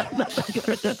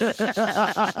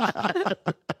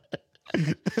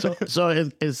 So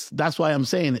it's that's why I'm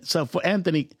saying it. So for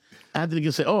Anthony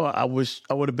can say, "Oh, I wish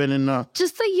I would have been in."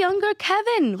 Just a younger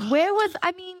Kevin. Where was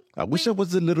I wish I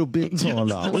was a little bit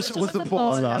taller. I wish I was a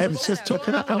baller. I was a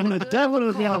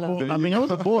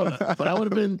baller, but I would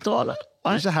have been taller.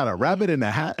 I wish I had a rabbit in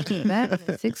a hat.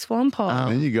 6'1" Paul.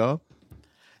 There you go.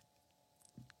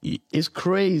 It's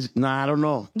crazy. Nah, I don't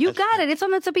know. You got it. It's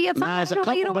on the tip of your tongue. Nah, it's a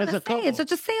couple, you don't but want it's to a say couple. it, so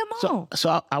just say them all.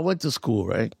 So I went to school,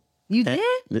 right? You did?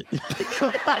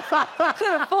 Could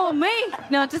have fooled me.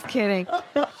 No, just kidding.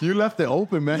 You left it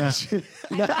open, man.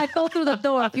 I fell through the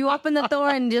door. If you open the door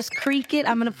and just creak it,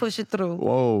 I'm going to push it through.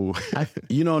 Whoa.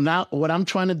 Now what I'm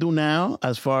trying to do now,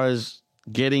 as far as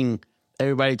getting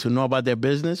everybody to know about their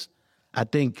business, I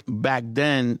think back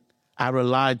then I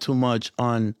relied too much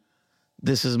on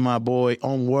this is my boy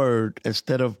on word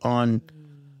instead of on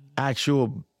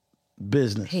actual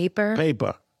business. Paper?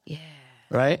 Yeah.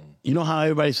 Right? You know how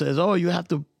everybody says, oh, you have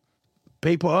to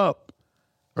paper up,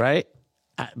 right?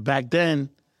 Back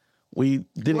then, we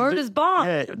didn't. Word is bond.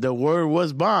 Yeah, the word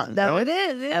was bond. That's what it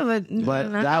is. Yeah, but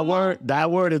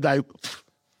that word is like,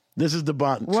 This is the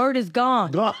bond. Word is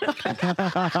gone. Gone.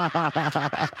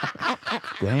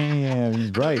 Damn,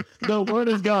 he's right. The word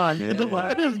is gone. The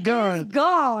word is gone.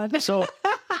 Gone. So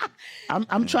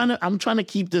I'm trying to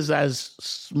keep this as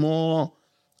small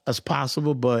as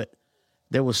possible, but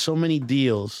there were so many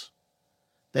deals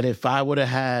that if I would have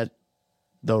had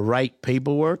the right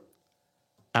paperwork,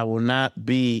 I will not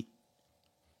be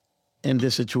in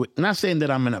this situation. Not saying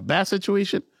that I'm in a bad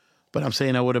situation, but I'm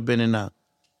saying I would have been in a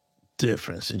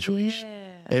different situation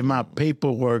if my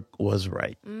paperwork was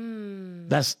right.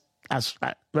 That's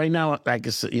right now. Like I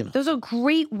said, Those are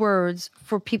great words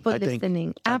for people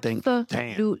listening.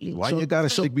 Absolutely. Why you gotta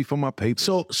stick before my paper?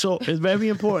 So it's very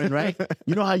important, right?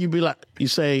 You know how you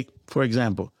say, for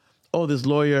example, oh, this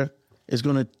lawyer is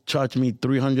going to charge me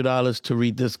 $300 to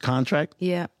read this contract.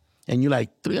 Yeah. And you're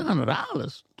like,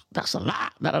 $300? That's a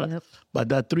lot. Yep. But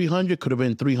that 300 could have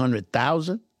been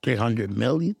 300,000, 300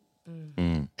 million.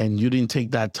 And you didn't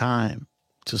take that time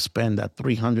to spend that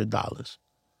 $300.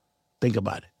 Think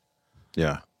about it.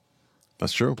 Yeah,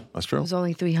 that's true. That's true. It was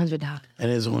only $300.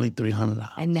 And it's only $300.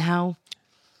 And now?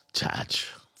 Chach.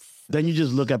 Then you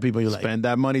just look at people, you're like, Spend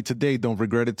that money today, don't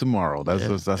regret it tomorrow. That's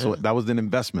what that was an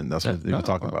investment. That's what you were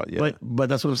talking about. Yeah. But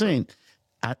that's what I'm saying.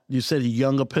 You said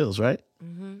younger pills, right?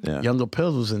 Yeah. Younger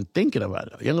pills wasn't thinking about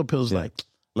it. Younger pills like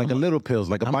a little pills,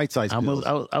 like a bite-sized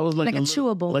pill. I was like a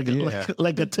chewable.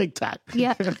 like a Tic Tac.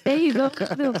 Yeah. There you go.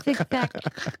 Little tic-tac.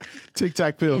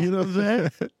 Tic-tac pill. You know what I'm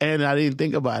saying? And I didn't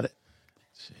think about it.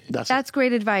 That's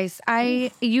great advice.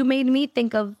 You made me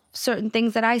think of certain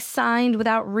things that I signed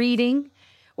without reading,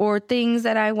 or things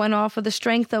that I went off of the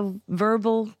strength of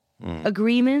verbal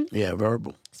agreement. Yeah,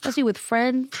 verbal. Especially with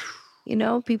friends,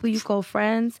 people you call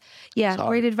friends. Yeah,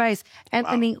 great advice.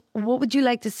 Anthony, what would you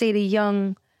like to say to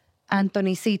young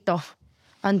Antonicito,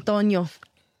 Antonio?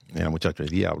 Yeah, muchacho,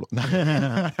 diablo.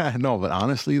 No, but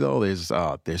honestly though,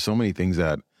 there's so many things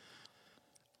that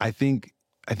I think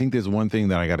there's one thing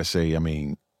that I got to say. I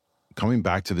mean, coming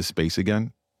back to this space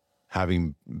again,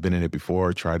 having been in it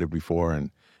before, tried it before,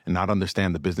 and not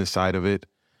understand the business side of it,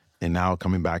 and now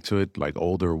coming back to it like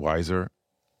older, wiser,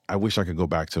 I wish I could go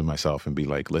back to myself and be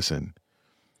like, listen,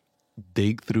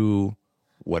 dig through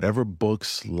whatever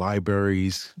books,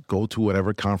 libraries, go to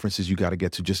whatever conferences you got to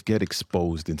get to, just get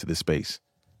exposed into the space.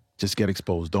 Just get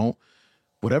exposed.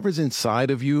 Whatever's inside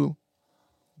of you,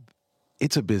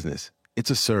 it's a business. It's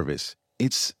a service.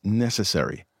 It's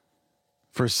necessary.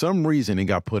 For some reason, it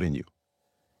got put in you,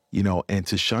 and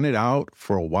to shun it out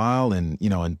for a while and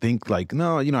think like,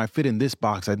 no, I fit in this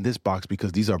box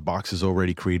because these are boxes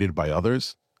already created by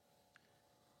others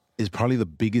is probably the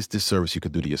biggest disservice you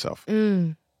could do to yourself.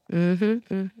 There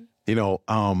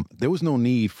was no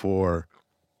need for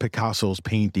Picasso's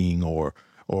painting or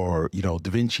Da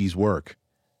Vinci's work.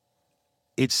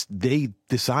 They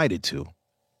decided to,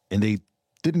 and they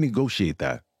didn't negotiate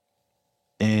that.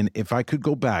 And if I could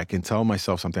go back and tell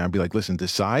myself something, I'd be like, listen,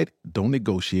 decide, don't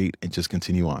negotiate, and just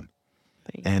continue on.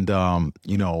 And,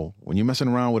 when you're messing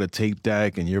around with a tape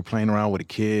deck and you're playing around with a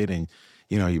kid and,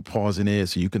 you're pausing it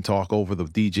so you can talk over the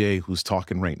DJ who's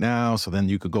talking right now. So then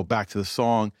you could go back to the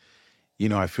song.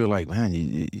 I feel like,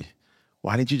 man,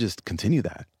 why didn't you just continue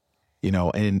that?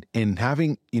 And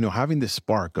having this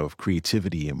spark of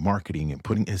creativity and marketing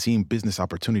and seeing business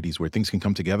opportunities where things can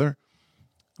come together.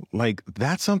 Like,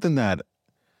 that's something that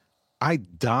I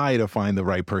die to find the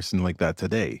right person like that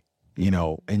today,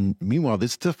 and meanwhile,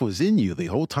 this stuff was in you the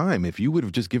whole time. If you would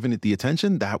have just given it the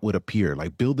attention, that would appear.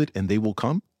 Like, build it and they will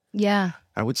come.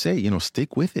 I would say,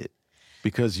 stick with it,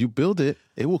 because you build it,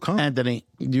 it will come. Anthony,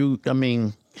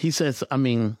 he says, I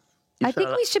think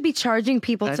we should be charging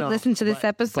people to listen to this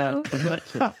episode.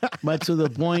 But to the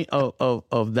point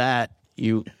of that,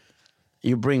 you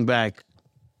bring back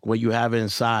what you have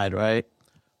inside, right?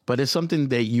 But it's something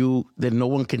that no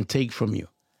one can take from you.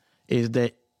 Is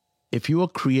that if you're a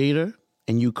creator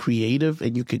and you're creative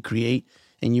and you can create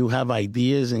and you have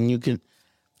ideas and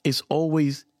it's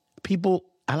always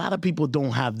a lot of people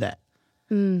don't have that.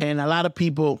 And a lot of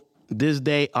people this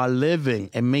day are living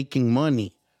and making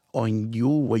money on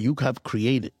what you have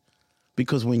created.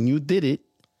 Because when you did it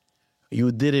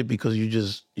because you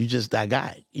just that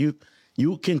guy.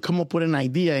 You can come up with an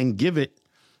idea and give it,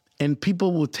 and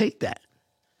people will take that.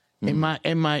 In my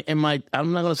I'm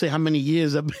not gonna say how many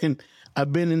years I've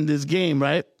been in this game,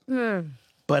 right?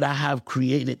 But I have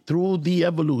created through the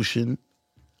evolution.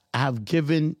 I have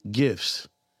given gifts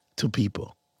to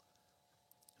people,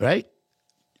 right?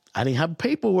 I didn't have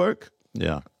paperwork.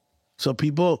 Yeah. So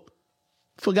people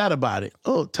forgot about it.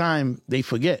 Oh, time, they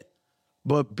forget.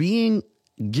 But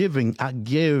giving, I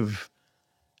give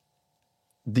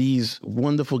these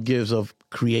wonderful gifts of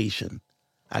creation.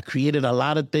 I created a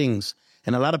lot of things,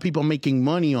 and a lot of people making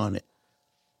money on it.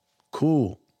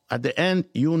 Cool. At the end,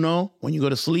 you know, when you go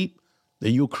to sleep,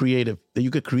 that you're creative, that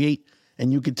you could create,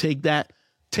 and you could take that.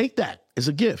 Take that as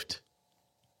a gift.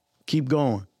 Keep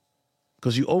going,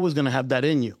 because you're always going to have that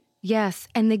in you. Yes,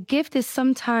 and the gift is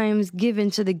sometimes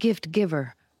given to the gift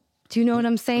giver. Do you know what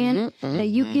I'm saying? That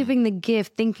you giving the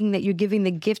gift, thinking that you're giving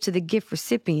the gift to the gift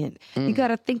recipient. You got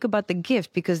to think about the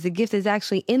gift, because the gift is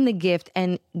actually in the gift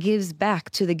and gives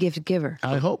back to the gift giver.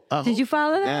 I hope. Did you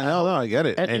follow that? Yeah, no, I get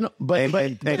it. But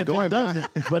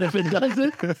if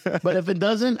it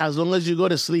doesn't, as long as you go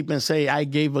to sleep and say, I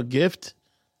gave a gift,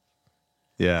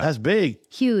 yeah, that's big.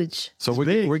 Huge. So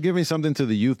big. we're giving something to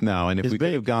the youth now, and if It's we could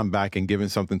big. have gone back and given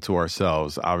something to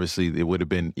ourselves, obviously it would have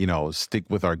been, you know, stick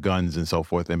with our guns and so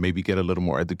forth, and maybe get a little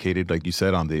more educated, like you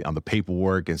said, on the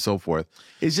paperwork and so forth.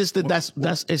 It's just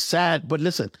that it's sad. But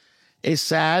listen, it's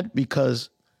sad because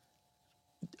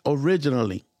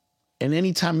originally, and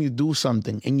anytime you do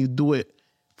something and you do it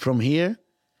from here,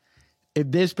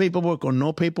 if there's paperwork or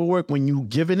no paperwork, when you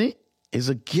giving it, it's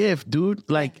a gift, dude.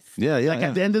 Like,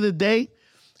 at the end of the day,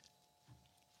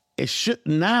 it should,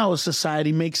 now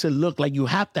society makes it look like you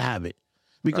have to have it,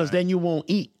 because then you won't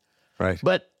eat. Right.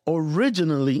 But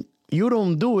originally, you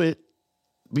don't do it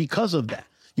because of that.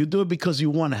 You do it because you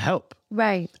want to help.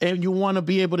 Right. And you want to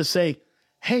be able to say,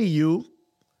 hey, you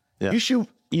should,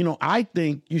 I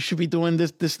think you should be doing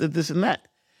this, and that.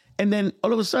 And then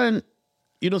all of a sudden,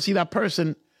 you don't see that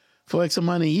person for X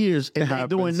amount of years, and they're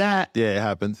doing that. Yeah, it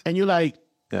happens. And you're like,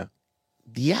 Yeah.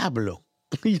 Diablo.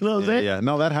 You know what I'm saying? Yeah,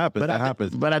 no, that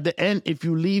happens. But at the end, if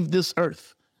you leave this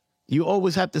earth, you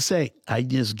always have to say, I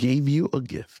just gave you a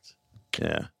gift.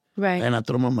 Yeah. Right. And I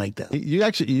throw my mic down. You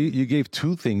actually, you gave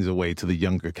two things away to the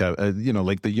younger,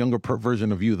 like the younger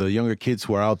version of you, the younger kids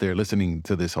who are out there listening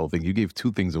to this whole thing. You gave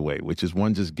two things away, which is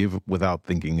one, just give without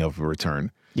thinking of a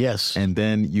return. Yes. And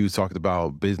then you talked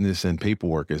about business and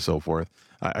paperwork and so forth.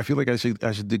 I feel like I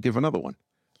should give another one.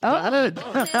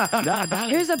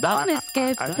 Here's a bonus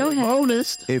gift. Go ahead.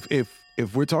 Bonus.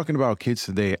 If we're talking about kids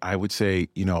today, I would say,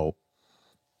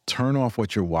 turn off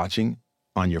what you're watching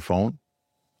on your phone,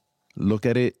 look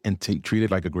at it and treat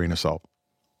it like a grain of salt.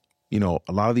 A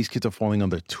lot of these kids are falling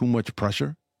under too much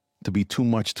pressure to be too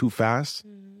much too fast,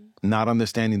 not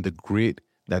understanding the grit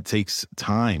that takes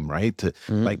time, right?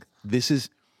 This is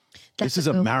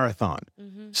a marathon.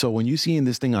 So when you're seeing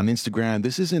this thing on Instagram,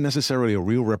 this isn't necessarily a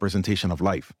real representation of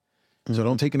life. So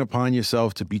don't take it upon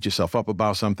yourself to beat yourself up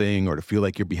about something or to feel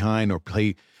like you're behind or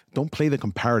don't play the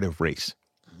comparative race.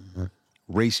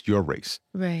 Race your race.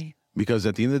 Right. Because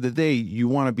at the end of the day, you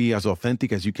want to be as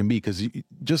authentic as you can be. Because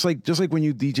just like when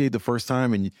you DJ'd the first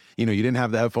time and you didn't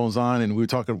have the headphones on and we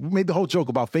made the whole joke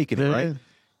about faking it, right?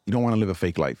 You don't want to live a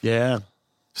fake life. Yeah.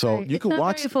 So Right. you It's could not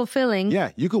watch. very fulfilling.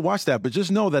 Yeah, you could watch that, but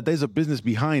just know that there's a business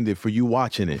behind it for you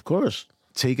watching it. Of course.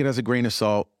 Take it as a grain of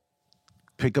salt.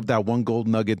 Pick up that one gold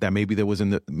nugget that maybe it was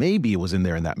in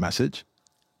there in that message,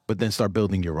 but then start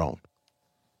building your own.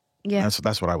 Yeah.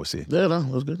 That's what I would see. Yeah, no, that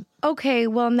was good. Okay,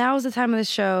 well, now is the time of the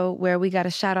show where we got to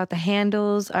shout out the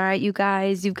handles. All right, you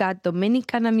guys, you've got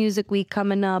Dominicana Music Week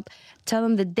coming up. Tell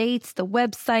them the dates, the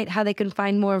website, how they can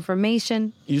find more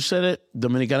information. You said it,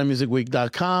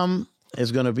 DominicanMusicWeek.com.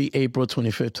 It's going to be April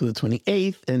 25th to the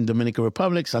 28th in Dominican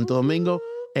Republic, Santo Domingo,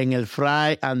 en el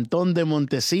Fray Antón de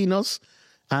Montesinos.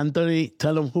 Anthony,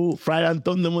 tell them who Fray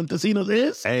Antón de Montesinos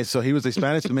is. Hey, so he was a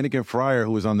Spanish Dominican friar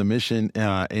who was on the mission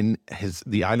in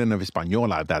the island of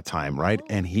Hispaniola at that time, right?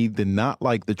 And he did not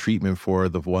like the treatment for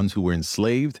the ones who were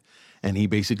enslaved, and he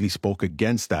basically spoke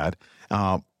against that.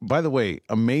 By the way,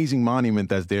 amazing monument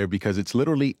that's there because it's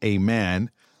literally a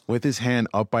man with his hand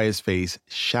up by his face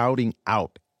shouting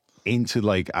out into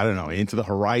into the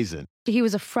horizon. He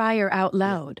was a friar out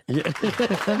loud.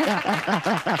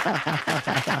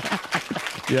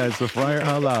 Yeah, it's the friar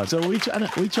out loud. So we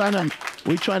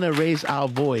trying to raise our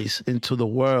voice into the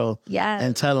world, Yes.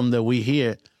 and tell them that we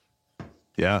here.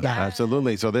 Yeah,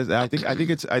 absolutely. So I think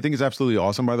it's absolutely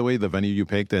awesome. By the way, the venue you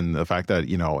picked and the fact that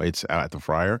it's at the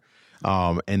Friar.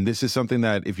 And this is something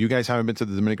that if you guys haven't been to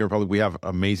the Dominican Republic, we have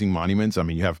amazing monuments. I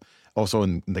mean, you have also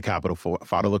in the capital,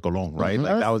 Faro de Colón, right?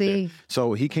 Like that was there.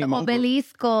 So he came over.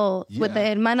 Obelisco with the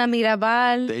Hermana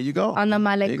Mirabal. There you go. On the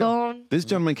There you go. Malecón. This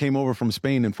gentleman came over from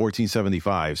Spain in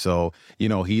 1475. So,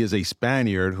 he is a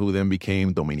Spaniard who then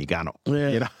became Dominicano.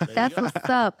 Yeah. That's what's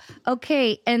up.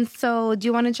 Okay, and so do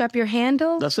you want to drop your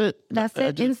handle? That's it. That's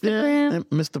it. Just- Instagram? yeah,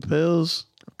 Mr. Pills.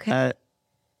 Okay. At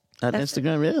That's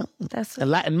Instagram, yeah. That's A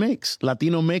Latin Mix.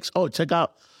 Latino Mix. Oh, check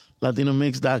out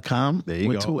LatinoMix.com There you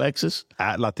with go. 2 X's.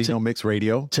 At Latino Mix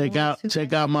Radio. Check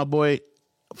out my boy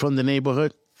from the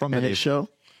neighborhood From the and his show.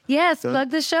 Yes,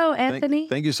 plug the show, Anthony.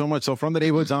 Thank you so much. So from the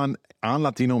neighborhoods on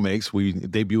Latino Mixx, we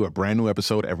debut a brand new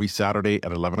episode every Saturday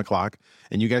at 11 o'clock.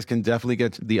 And you guys can definitely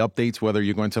get the updates, whether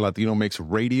you're going to Latino Mixx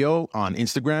Radio on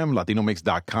Instagram,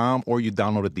 latinomix.com, or you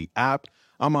downloaded the app.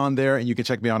 I'm on there, and you can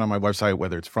check me out on my website,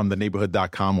 whether it's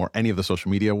fromtheneighborhood.com or any of the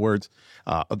social media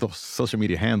social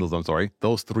media handles,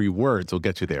 Those 3 words will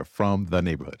get you there, From the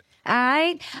Neighborhood. All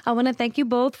right. I want to thank you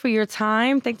both for your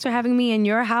time. Thanks for having me in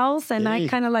your house. And I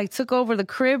kind of took over the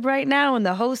crib right now in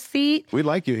the host seat. We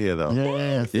like you here, though.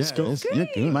 Yeah,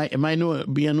 it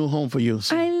might be a new home for you.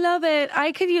 So. I love it.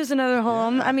 I could use another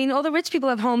home. Yeah. I mean, all the rich people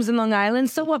have homes in Long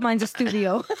Island. So what? Mine's a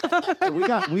studio. we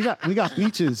got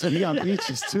beaches. We got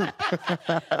beaches too.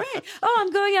 Right. Oh,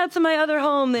 I'm going out to my other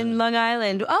home in Long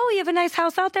Island. Oh, you have a nice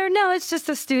house out there? No, it's just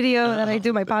a studio that I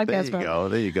do my podcast from.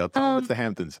 There you go. It's the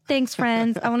Hamptons. Thanks,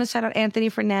 friends. I want to shout out Anthony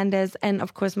Fernandez and,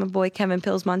 of course, my boy Kevin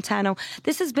Pills Montano.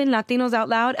 This has been Latinos Out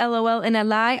Loud, LOL and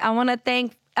LI. I want to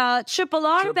thank Triple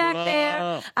R back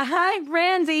there. Hi,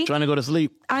 Randy. Trying to go to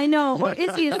sleep. I know. Or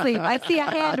is he asleep? I see a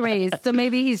hand raised. So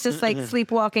maybe he's just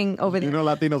sleepwalking over there. You know,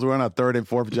 Latinos, we're on our 3rd and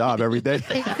 4th job every day.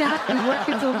 Exactly.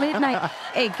 Working till midnight.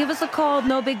 Hey, give us a call.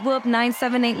 No Big Whoop,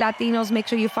 978 Latinos. Make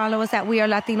sure you follow us at We Are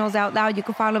Latinos Out Loud. You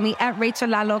can follow me at Rachel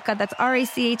La Loca. That's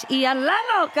RACHE La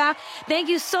Loca. Thank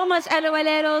you so much,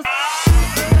 LOLeros.